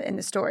down in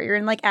the story. You're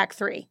in, like, Act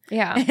 3.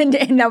 Yeah.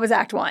 And that was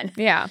Act 1.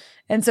 Yeah.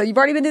 And so you've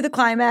already been through the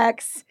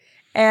climax,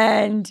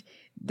 and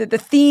the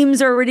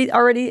themes are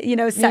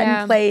already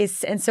set in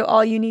place. And so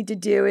all you need to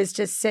do is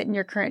just sit in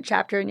your current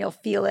chapter and you'll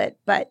feel it,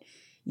 but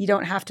you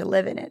don't have to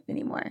live in it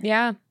anymore.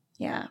 Yeah.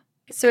 Yeah.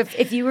 So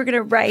if you were going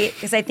to write,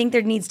 because I think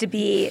there needs to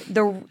be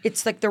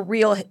it's like the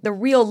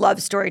real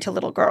love story to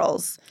little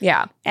girls.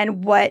 Yeah.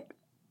 And what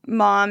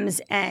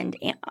moms and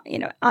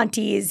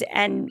aunties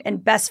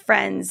and best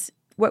friends,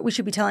 what we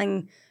should be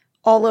telling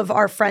all of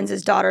our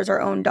friends' daughters,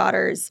 our own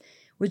daughters,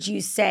 would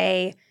you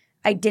say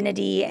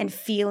identity and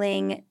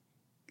feeling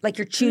like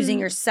you're choosing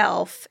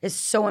yourself is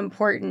so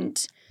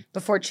important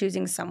before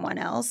choosing someone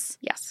else?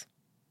 Yes,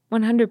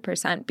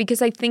 100%.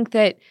 Because I think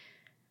that,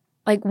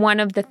 like,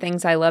 one of the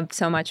things I loved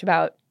so much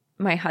about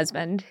my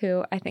husband,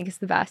 who I think is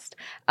the best,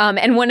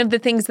 and one of the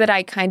things that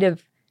I kind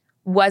of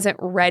wasn't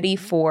ready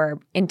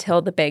for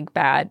until the big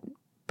bad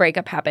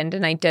breakup happened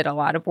and I did a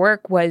lot of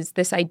work, was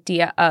this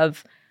idea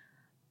of,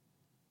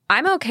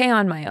 I'm okay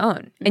on my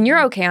own and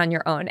you're okay on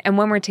your own. And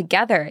when we're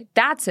together,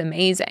 that's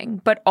amazing.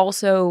 But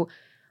also,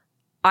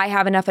 I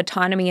have enough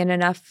autonomy and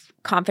enough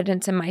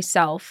confidence in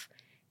myself,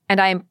 and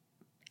I'm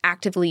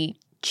actively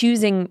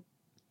choosing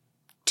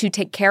to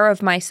take care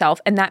of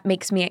myself, and that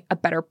makes me a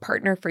better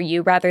partner for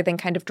you, rather than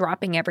kind of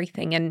dropping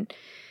everything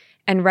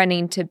and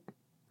running to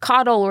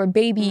coddle or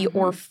baby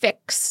or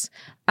fix.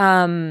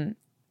 And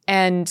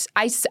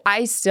I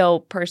still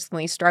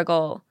personally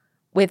struggle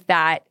with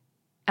that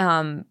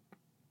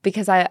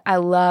because I'm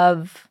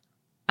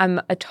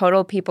a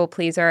total people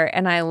pleaser,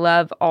 and I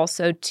love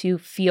also to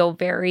feel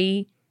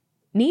very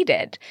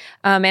needed.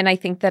 And I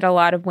think that a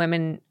lot of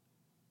women,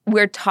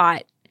 we're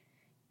taught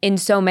in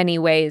so many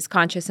ways,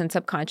 conscious and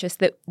subconscious,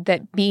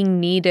 that being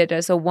needed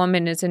as a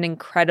woman is an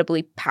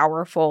incredibly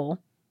powerful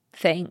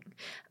thing.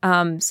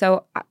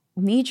 So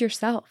need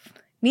yourself.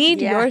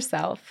 Need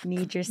yourself.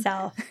 Need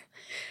yourself.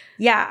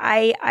 Yeah,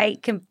 I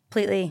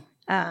completely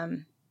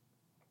can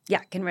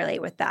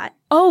relate with that.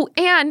 Oh,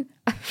 and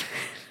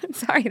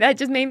sorry, that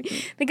just made me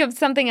think of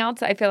something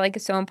else I feel like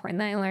is so important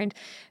that I learned.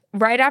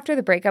 Right after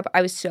the breakup,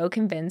 I was so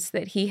convinced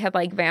that he had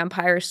like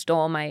vampire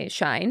stole my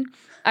shine.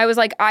 I was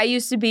like, I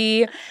used to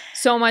be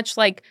so much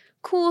like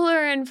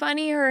cooler and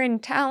funnier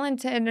and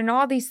talented and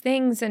all these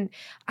things. And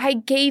I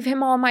gave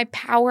him all my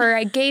power.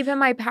 I gave him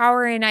my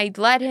power and I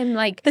let him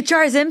like the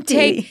jar's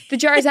empty. The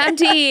jar's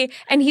empty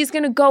and he's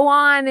going to go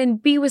on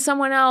and be with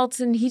someone else.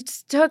 And he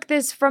took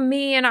this from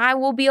me and I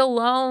will be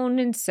alone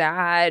and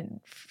sad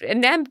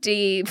and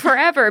empty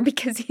forever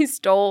because he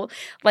stole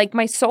like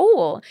my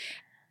soul.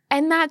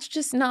 And that's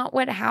just not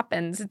what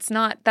happens.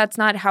 That's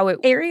not how it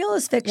Ariel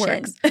is fiction.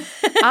 Works.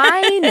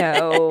 I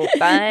know,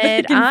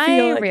 but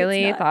I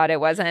really thought it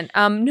wasn't.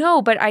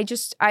 No, but I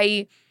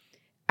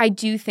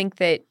do think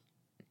that,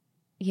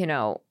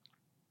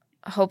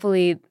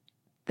 hopefully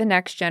the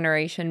next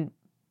generation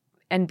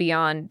and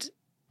beyond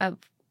of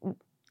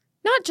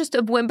not just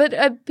of women, but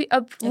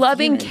of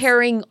loving, humans.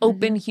 Caring,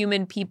 open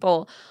human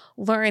people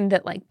learn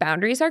that like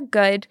boundaries are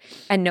good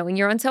and knowing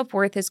your own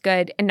self-worth is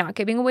good and not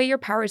giving away your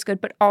power is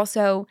good. But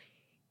also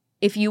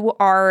if you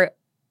are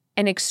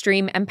an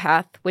extreme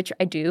empath, which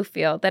I do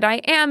feel that I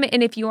am,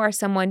 and if you are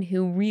someone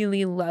who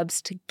really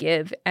loves to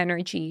give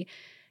energy,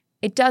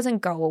 it doesn't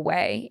go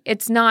away.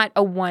 It's not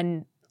a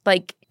one,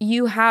 like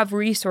you have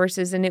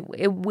resources and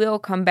it will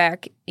come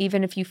back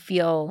even if you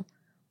feel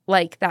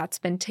like that's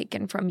been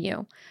taken from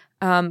you.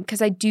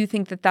 Because I do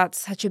think that that's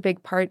such a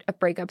big part of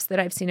breakups that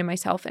I've seen in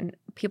myself and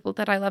people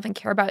that I love and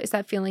care about is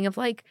that feeling of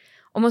like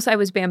almost I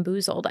was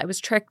bamboozled. I was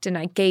tricked and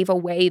I gave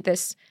away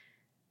this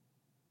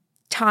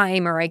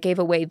time or I gave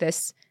away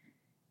this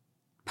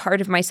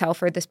part of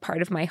myself or this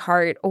part of my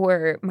heart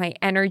or my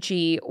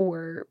energy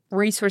or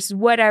resources,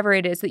 whatever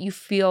it is that you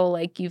feel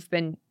like you've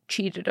been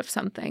cheated of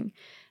something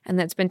and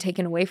that's been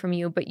taken away from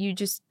you. But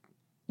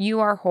you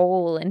are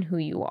whole in who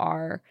you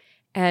are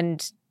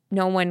and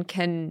no one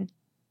can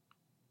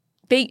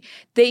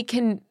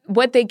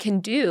what they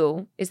can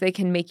do is they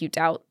can make you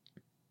doubt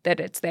that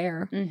it's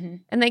there. Mm-hmm.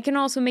 And they can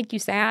also make you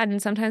sad.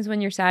 And sometimes when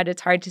you're sad,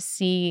 it's hard to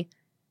see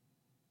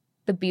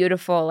the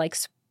beautiful, like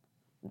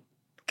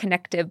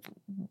connective,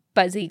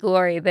 buzzy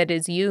glory that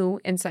is you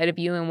inside of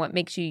you and what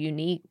makes you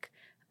unique.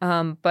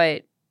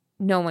 But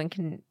no one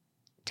can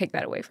take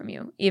that away from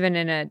you, even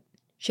in a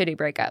shitty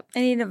breakup.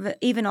 And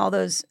even all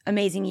those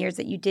amazing years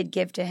that you did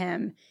give to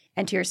him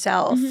and to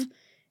yourself,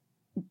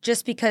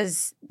 just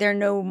because they're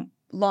no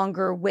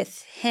longer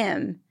with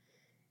him,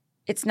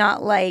 it's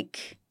not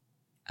like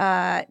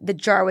the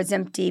jar was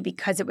empty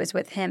because it was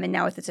with him and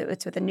now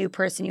it's with a new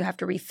person. You have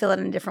to refill it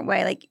in a different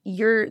way. Like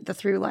you're the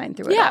through line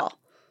through it all.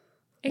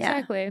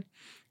 Exactly. Yeah.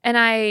 And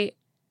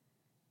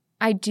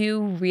I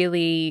do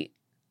really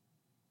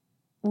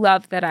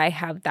love that I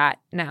have that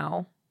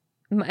now,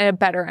 a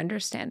better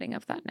understanding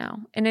of that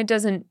now. And it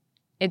doesn't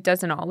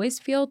always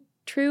feel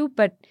true,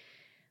 but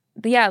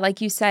yeah,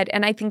 like you said,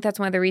 and I think that's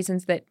one of the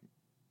reasons that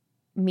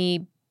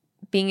me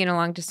being in a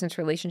long distance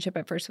relationship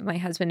at first with my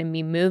husband and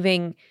me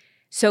moving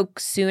so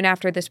soon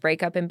after this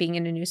breakup and being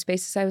in a new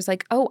space, I was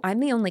like, oh, I'm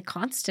the only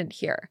constant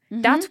here.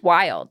 Mm-hmm. That's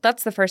wild.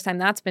 That's the first time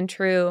that's been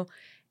true.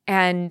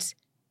 And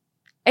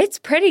it's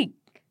pretty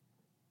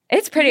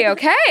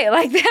okay.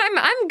 Like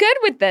I'm good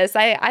with this.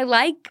 I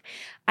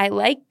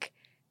like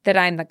that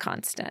I'm the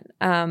constant.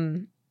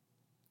 And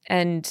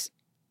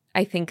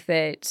I think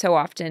that so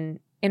often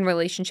in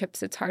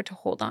relationships, it's hard to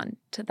hold on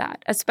to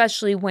that,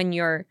 especially when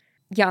you're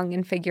young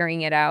and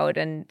figuring it out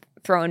and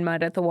throwing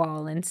mud at the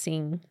wall and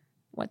seeing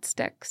what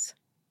sticks.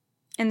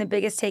 And the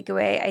biggest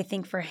takeaway, I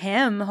think, for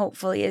him,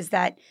 hopefully, is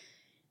that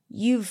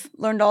you've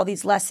learned all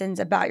these lessons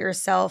about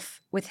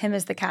yourself with him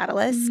as the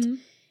catalyst. Mm-hmm.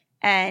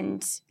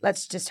 And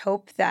let's just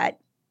hope that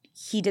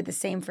he did the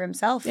same for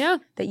himself. Yeah.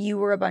 That you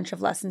were a bunch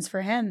of lessons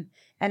for him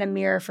and a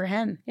mirror for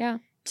him. Yeah.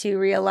 To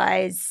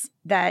realize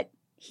that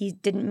he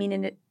didn't mean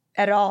it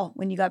at all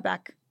when you got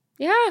back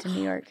to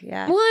New York.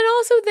 Yeah. Well, and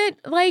also that,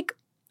 like,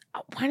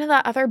 one of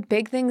the other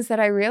big things that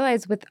I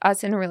realized with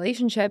us in a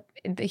relationship,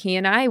 he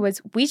and I, was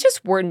we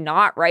just were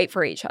not right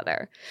for each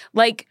other.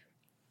 Like,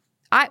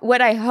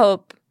 what I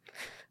hope,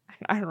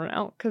 I don't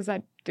know, because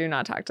I do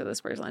not talk to this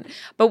person,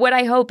 but what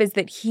I hope is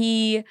that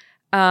he,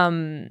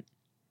 I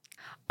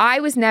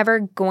was never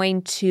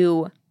going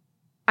to,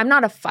 I'm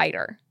not a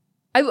fighter.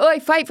 I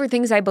fight for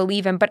things I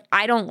believe in, but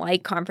I don't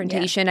like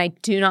confrontation. Yeah. I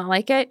do not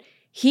like it.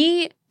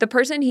 The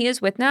person he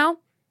is with now,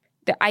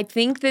 I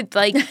think that,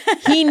 like,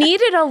 he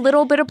needed a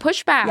little bit of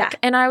pushback. Yeah.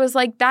 And I was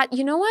like, that,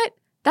 you know what?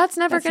 That's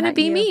never going to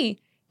be me.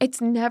 It's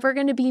never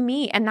going to be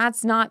me. And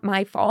that's not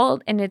my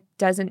fault. And it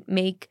doesn't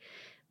make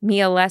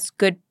me a less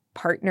good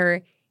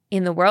partner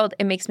in the world.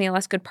 It makes me a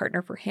less good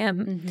partner for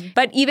him. Mm-hmm.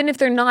 But even if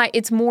they're not,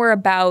 it's more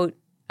about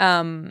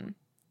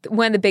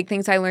one of the big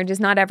things I learned is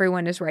not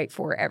everyone is right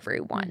for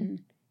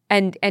everyone.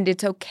 And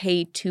it's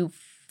okay to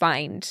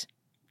find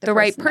the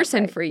right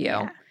person for you.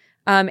 Yeah.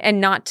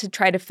 And not to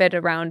try to fit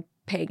a round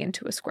peg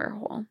into a square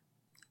hole.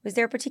 Was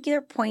there a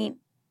particular point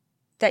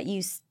that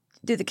you,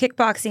 through the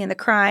kickboxing and the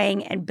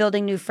crying and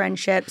building new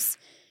friendships,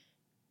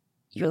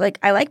 you're like,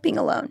 I like being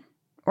alone,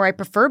 or I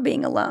prefer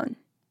being alone?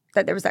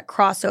 That there was that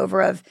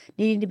crossover of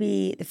needing to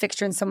be the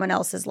fixture in someone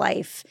else's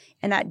life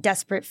and that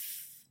desperate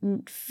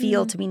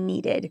feel to be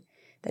needed,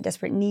 that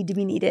desperate need to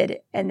be needed,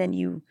 and then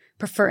you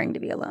preferring to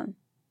be alone.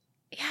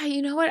 Yeah,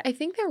 you know what? I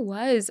think there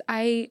was.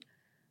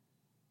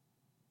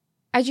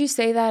 As you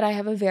say that, I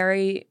have a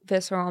very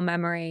visceral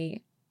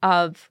memory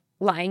of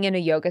lying in a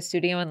yoga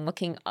studio and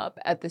looking up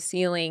at the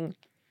ceiling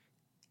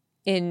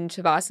in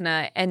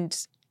Shavasana.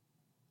 And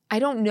I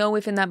don't know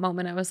if in that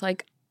moment I was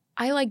like,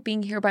 I like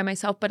being here by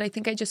myself, but I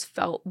think I just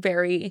felt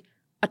very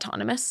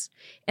autonomous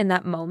in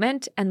that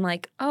moment. And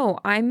like, oh,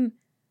 I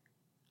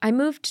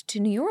moved to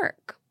New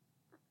York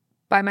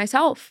by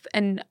myself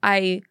and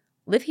I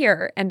live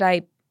here and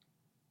I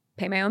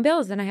pay my own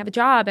bills and I have a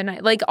job and I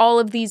like all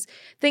of these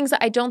things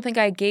that I don't think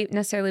I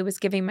necessarily was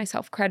giving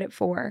myself credit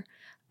for.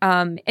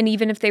 And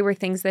even if they were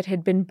things that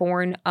had been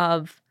born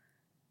of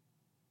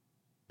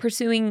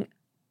pursuing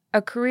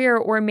a career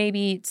or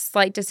maybe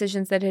slight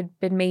decisions that had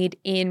been made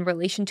in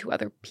relation to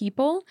other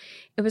people,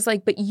 it was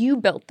like, but you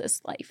built this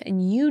life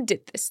and you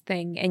did this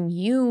thing and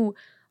you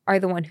are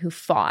the one who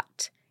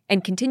fought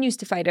and continues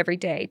to fight every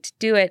day to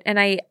do it. And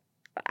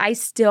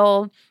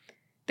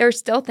there are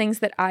still things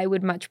that I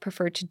would much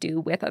prefer to do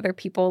with other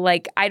people.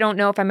 Like, I don't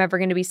know if I'm ever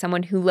going to be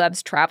someone who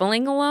loves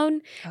traveling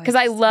alone because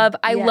I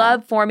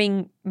love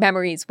forming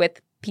memories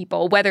with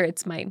people, whether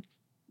it's my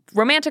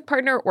romantic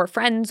partner or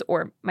friends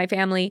or my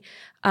family.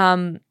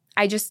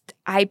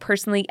 I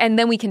personally, and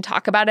then we can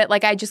talk about it.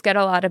 Like, I just get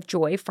a lot of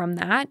joy from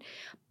that.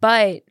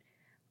 But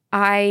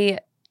I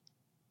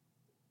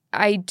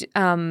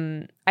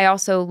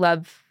also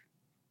love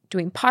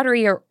doing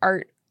pottery or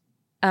art.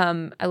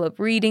 I love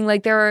reading.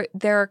 Like there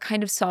are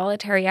kind of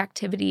solitary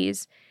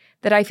activities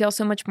that I feel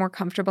so much more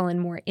comfortable and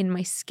more in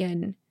my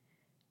skin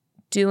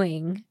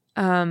doing.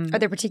 Are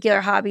there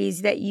particular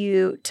hobbies that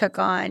you took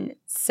on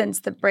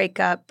since the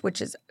breakup, which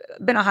has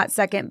been a hot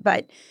second,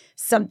 but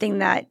something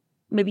that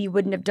maybe you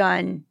wouldn't have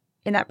done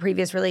in that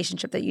previous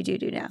relationship that you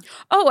do now?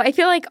 Oh, I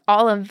feel like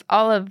all of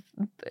them.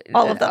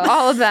 Well,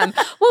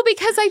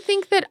 because I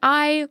think that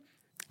I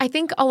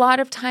think a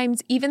lot of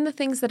times even the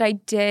things that I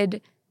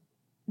did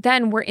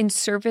then were in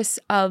service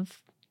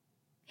of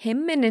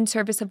him and in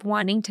service of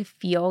wanting to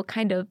feel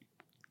kind of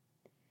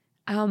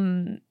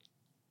not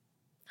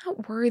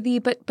worthy,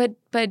 but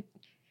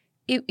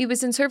it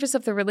was in service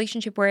of the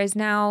relationship. Whereas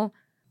now,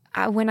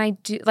 when I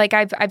do, like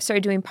I've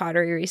started doing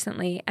pottery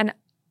recently, and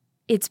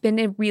it's been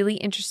a really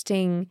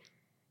interesting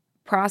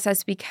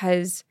process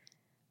because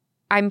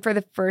I'm for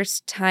the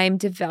first time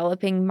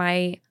developing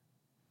my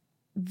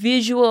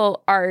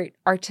visual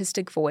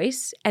artistic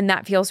voice, and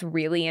that feels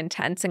really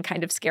intense and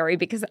kind of scary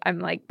because I'm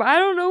like, I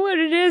don't know what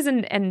it is.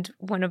 And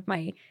one of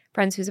my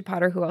friends who's a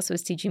potter who also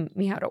is teaching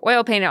me how to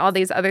oil paint and all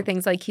these other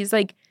things, like he's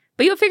like,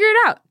 but you'll figure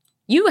it out.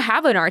 You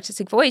have an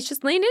artistic voice,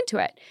 just lean into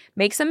it,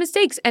 make some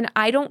mistakes. And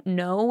I don't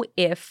know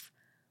if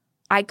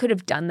I could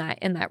have done that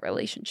in that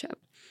relationship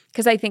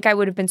because I think I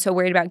would have been so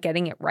worried about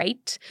getting it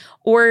right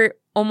or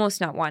almost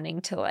not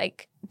wanting to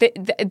like,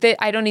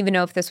 I don't even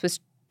know if this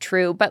was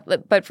true,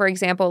 but for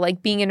example,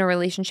 like being in a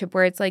relationship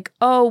where it's like,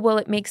 oh, well,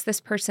 it makes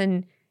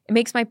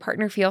my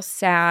partner feel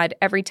sad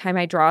every time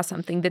I draw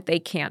something that they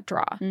can't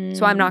draw.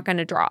 So I'm not going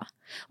to draw.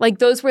 Like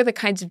those were the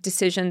kinds of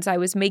decisions I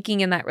was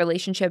making in that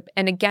relationship.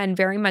 And again,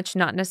 very much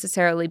not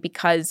necessarily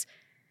because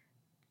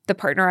the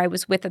partner I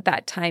was with at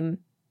that time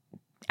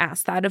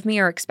asked that of me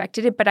or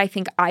expected it, but I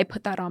think I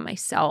put that on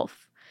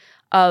myself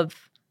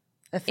of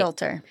a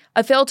filter.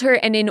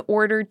 And in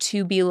order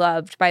to be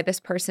loved by this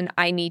person,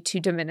 I need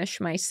to diminish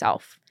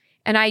myself.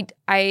 And I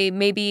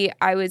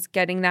was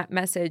getting that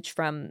message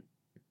from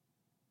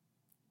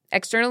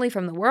externally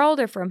from the world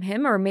or from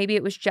him, or maybe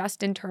it was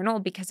just internal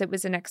because it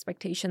was an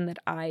expectation that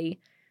I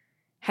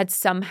had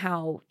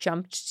somehow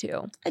jumped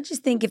to. I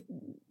just think if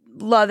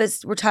love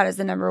we're taught as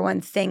the number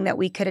one thing that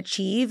we could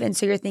achieve. And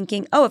so you're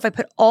thinking, oh, if I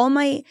put all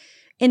my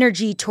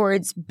energy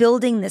towards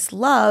building this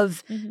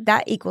love,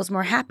 that equals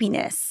more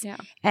happiness. Yeah.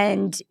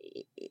 And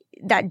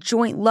that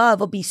joint love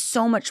will be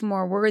so much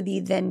more worthy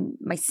than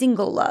my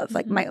single love,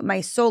 like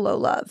my solo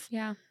love.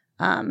 Yeah.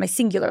 My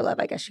singular love,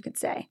 I guess you could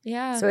say.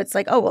 Yeah. So it's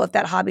like, oh, well, if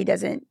that hobby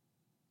doesn't,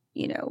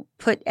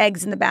 put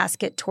eggs in the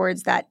basket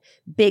towards that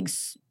big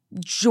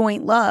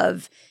joint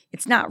love,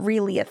 it's not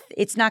really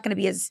it's not going to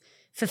be as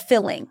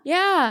fulfilling.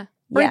 Yeah.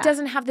 Or it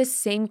doesn't have the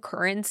same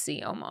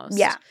currency almost.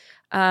 Yeah.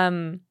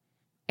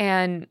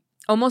 And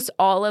almost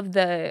all of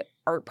the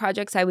art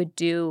projects I would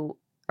do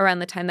around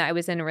the time that I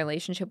was in a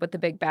relationship with the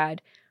big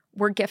bad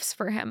were gifts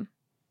for him.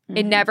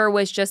 It never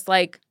was just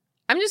like,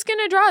 I'm just going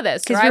to draw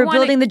this. Because you were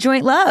building the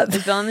joint love. I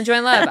was building the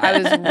joint love. I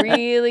was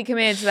really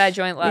committed to that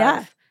joint love.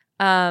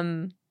 Yeah.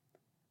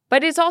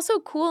 But it's also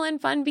cool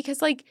and fun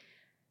because like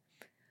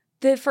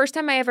The first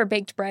time I ever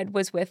baked bread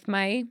was with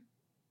my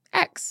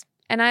ex,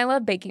 and I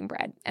love baking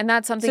bread. And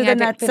that's something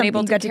I've been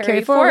able to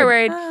carry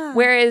forward.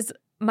 Whereas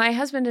my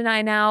husband and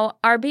I now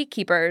are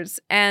beekeepers,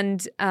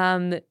 and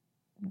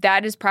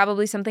that is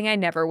probably something I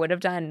never would have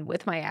done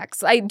with my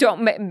ex.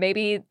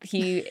 Maybe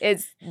he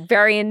is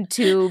very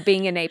into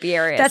being an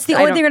apiarist. That's the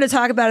only thing we're going to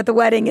talk about at the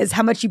wedding is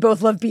how much you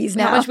both love bees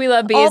now. How much we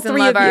love bees and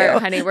love our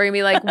honey. We're going to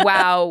be like,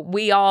 wow,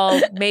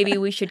 maybe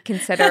we should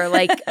consider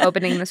like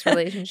opening this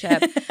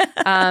relationship.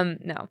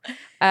 No.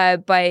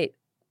 But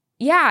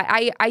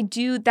yeah, I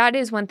do. That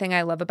is one thing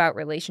I love about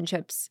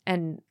relationships,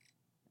 and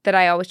that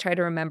I always try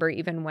to remember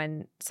even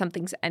when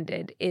something's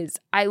ended, is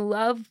I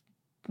love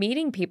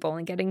meeting people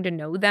and getting to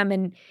know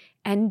them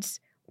and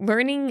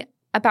learning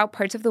about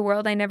parts of the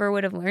world I never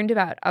would have learned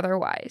about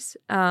otherwise.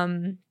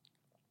 And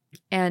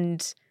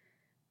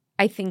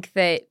I think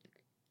that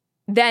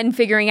then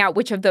figuring out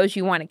which of those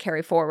you want to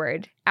carry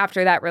forward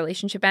after that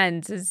relationship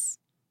ends is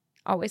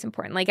always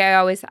important. Like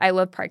I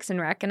love Parks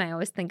and Rec, and I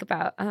always think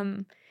about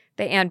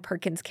the Ann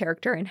Perkins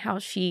character and how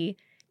she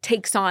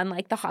takes on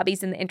like the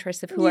hobbies and the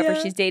interests of whoever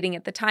she's dating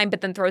at the time,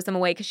 but then throws them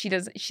away because she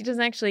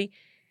doesn't actually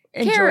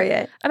enjoy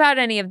it about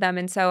any of them.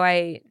 And so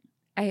I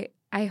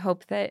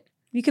hope that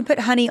you can put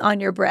honey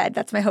on your bread.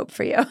 That's my hope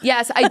for you.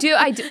 Yes, I do.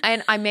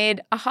 And I made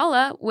a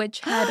challah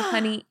which had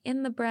honey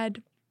in the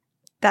bread.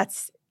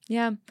 That's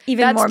even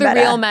more meta. That's the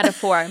real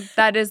metaphor.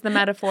 That is the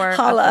metaphor.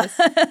 Challah.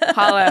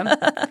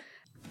 Challah.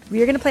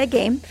 We are going to play a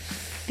game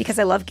because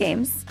I love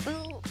games.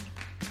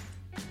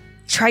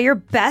 Try your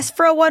best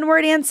for a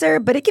one-word answer,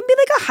 but it can be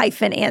like a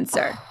hyphen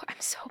answer. Oh, I'm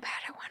so bad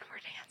at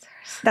one-word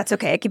answers. That's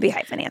okay. It can be a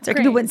hyphen answer. It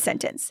can be one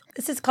sentence.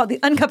 This is called the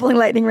UnCoupling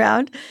lightning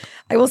round.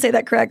 I will say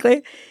that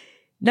correctly.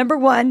 Number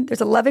 1,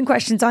 there's 11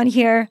 questions on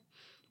here.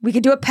 We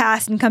can do a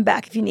pass and come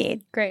back if you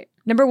need. Great.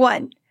 Number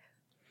 1,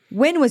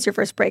 when was your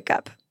first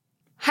breakup?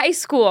 High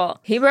school.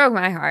 He broke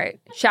my heart.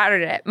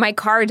 Shattered it. My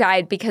car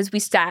died because we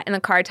sat in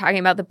the car talking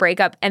about the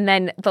breakup, and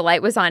then the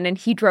light was on and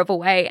he drove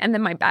away, and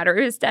then my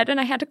battery was dead and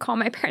I had to call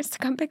my parents to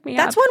come pick me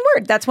up. That's one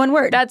word. That's one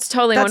word. That's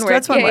totally one word.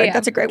 That's one word. Yeah.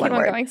 That's a great one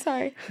word. Going.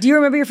 Sorry. Do you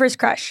remember your first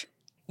crush?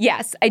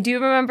 Yes, I do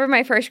remember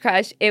my first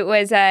crush. It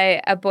was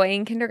a boy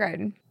in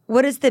kindergarten.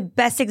 What is the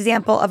best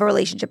example of a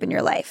relationship in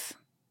your life?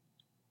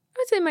 I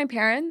would say my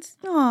parents.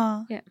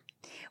 Aw. Yeah.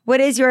 What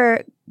is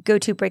your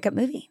go-to breakup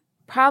movie?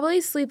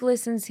 Probably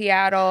Sleepless in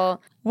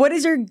Seattle. What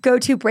is your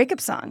go-to breakup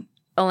song?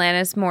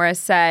 Alanis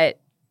Morissette,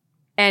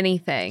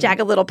 anything.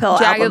 Jagged Little Pill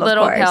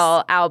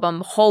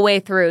album, whole way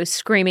through,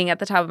 screaming at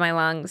the top of my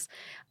lungs.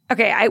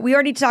 Okay, we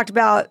already talked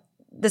about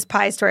this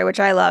pie story, which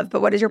I love,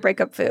 but what is your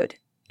breakup food?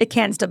 It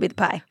can still be the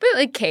pie. But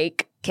like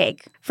cake.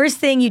 Cake. First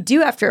thing you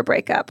do after a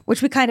breakup,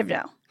 which we kind of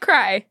know.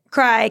 Cry,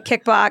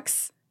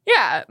 kickbox.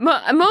 Yeah,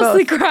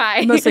 mostly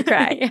cry. Mostly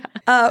cry.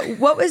 Yeah.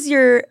 What was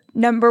your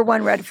number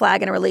 1 red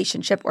flag in a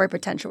relationship or a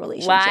potential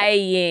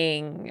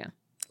relationship?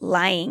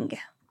 Lying.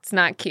 It's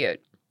not cute.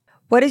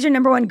 What is your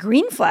number 1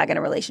 green flag in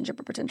a relationship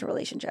or potential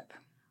relationship?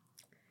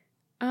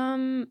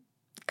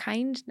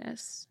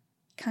 Kindness.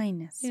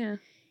 Yeah.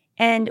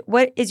 And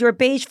what is your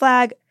beige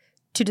flag?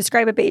 To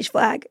describe a beige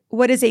flag,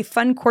 what is a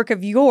fun quirk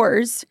of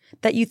yours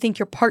that you think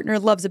your partner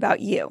loves about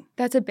you?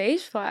 That's a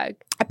beige flag.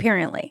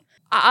 Apparently.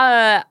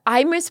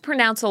 I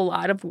mispronounce a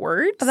lot of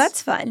words. Oh,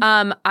 that's fun.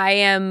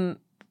 I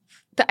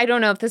don't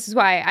know if this is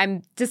why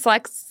I'm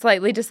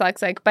slightly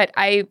dyslexic, but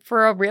I,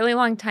 for a really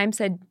long time,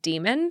 said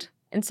demon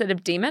instead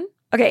of demon.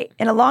 Okay,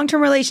 in a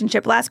long-term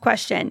relationship, last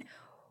question.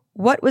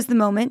 What was the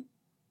moment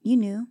you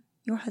knew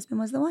your husband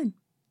was the one?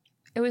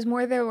 It was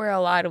more there were a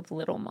lot of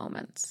little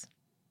moments.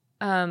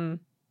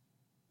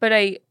 But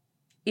it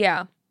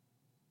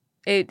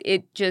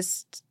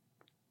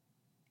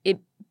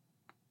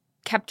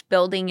kept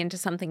building into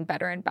something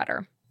better and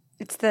better.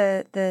 It's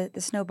the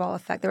snowball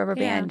effect, the rubber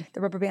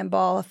band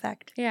ball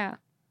effect. Yeah.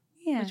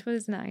 Which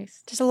was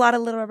nice. Just a lot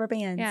of little rubber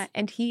bands. Yeah,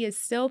 and he is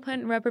still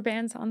putting rubber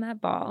bands on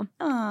that ball.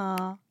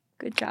 Aw.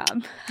 Good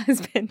job,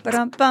 husband.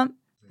 Ba-dum-bum.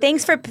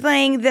 Thanks for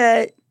playing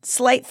the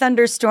slight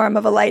thunderstorm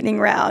of a lightning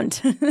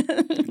round.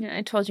 Yeah,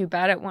 I told you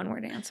bad at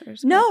one-word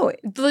answers. No.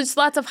 There's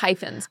lots of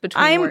hyphens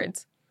between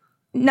words.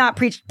 I'm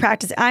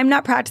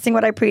not practicing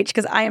what I preach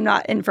because I am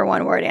not in for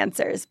one-word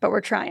answers, but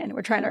we're trying.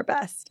 We're trying our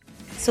best.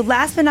 So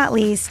last but not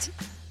least,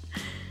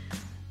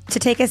 to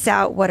take us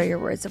out, what are your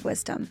words of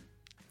wisdom?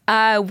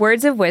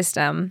 Words of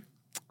wisdom,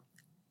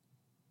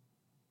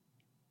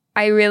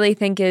 I really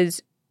think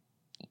is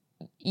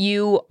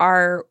you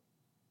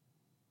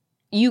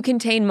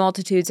contain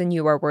multitudes and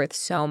you are worth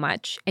so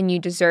much, and you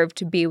deserve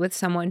to be with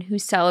someone who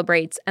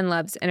celebrates and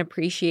loves and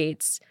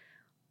appreciates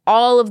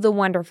all of the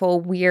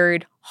wonderful,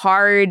 weird,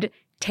 hard,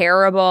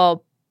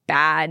 terrible,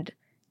 bad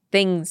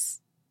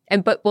things.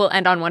 But we'll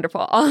end on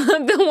wonderful. All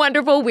of the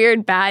wonderful,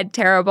 weird, bad,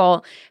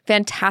 terrible,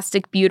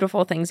 fantastic,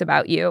 beautiful things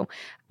about you.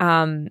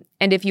 And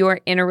if you are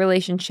in a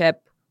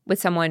relationship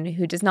with someone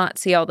who does not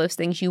see all those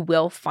things, you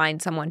will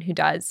find someone who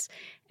does.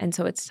 And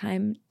so it's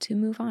time to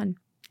move on.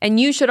 And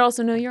you should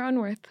also know your own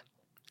worth.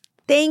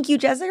 Thank you,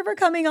 Jessica, for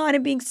coming on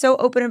and being so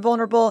open and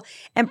vulnerable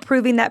and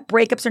proving that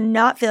breakups are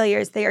not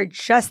failures. They are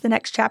just the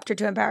next chapter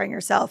to empowering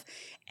yourself.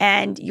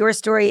 And your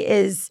story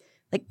is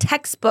like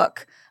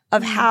textbook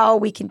of how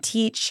we can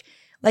teach,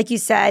 like you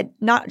said,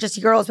 not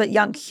just girls, but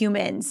young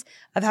humans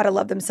of how to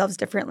love themselves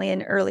differently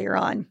and earlier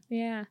on.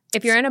 Yeah.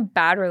 If you're in a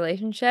bad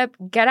relationship,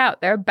 get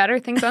out. There are better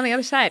things on the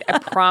other side. I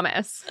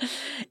promise.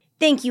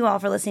 Thank you all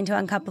for listening to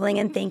UnCoupling,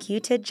 and thank you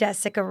to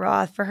Jessica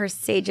Rothe for her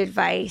sage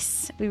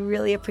advice. We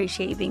really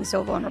appreciate you being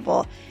so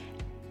vulnerable.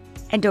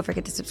 And don't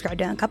forget to subscribe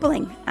to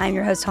UnCoupling. I'm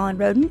your host, Holland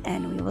Roden,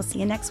 and we will see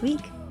you next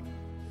week.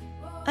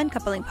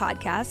 UnCoupling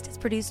Podcast is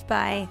produced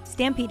by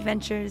Stampede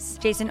Ventures,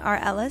 Jason R.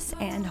 Ellis,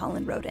 and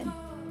Holland Roden.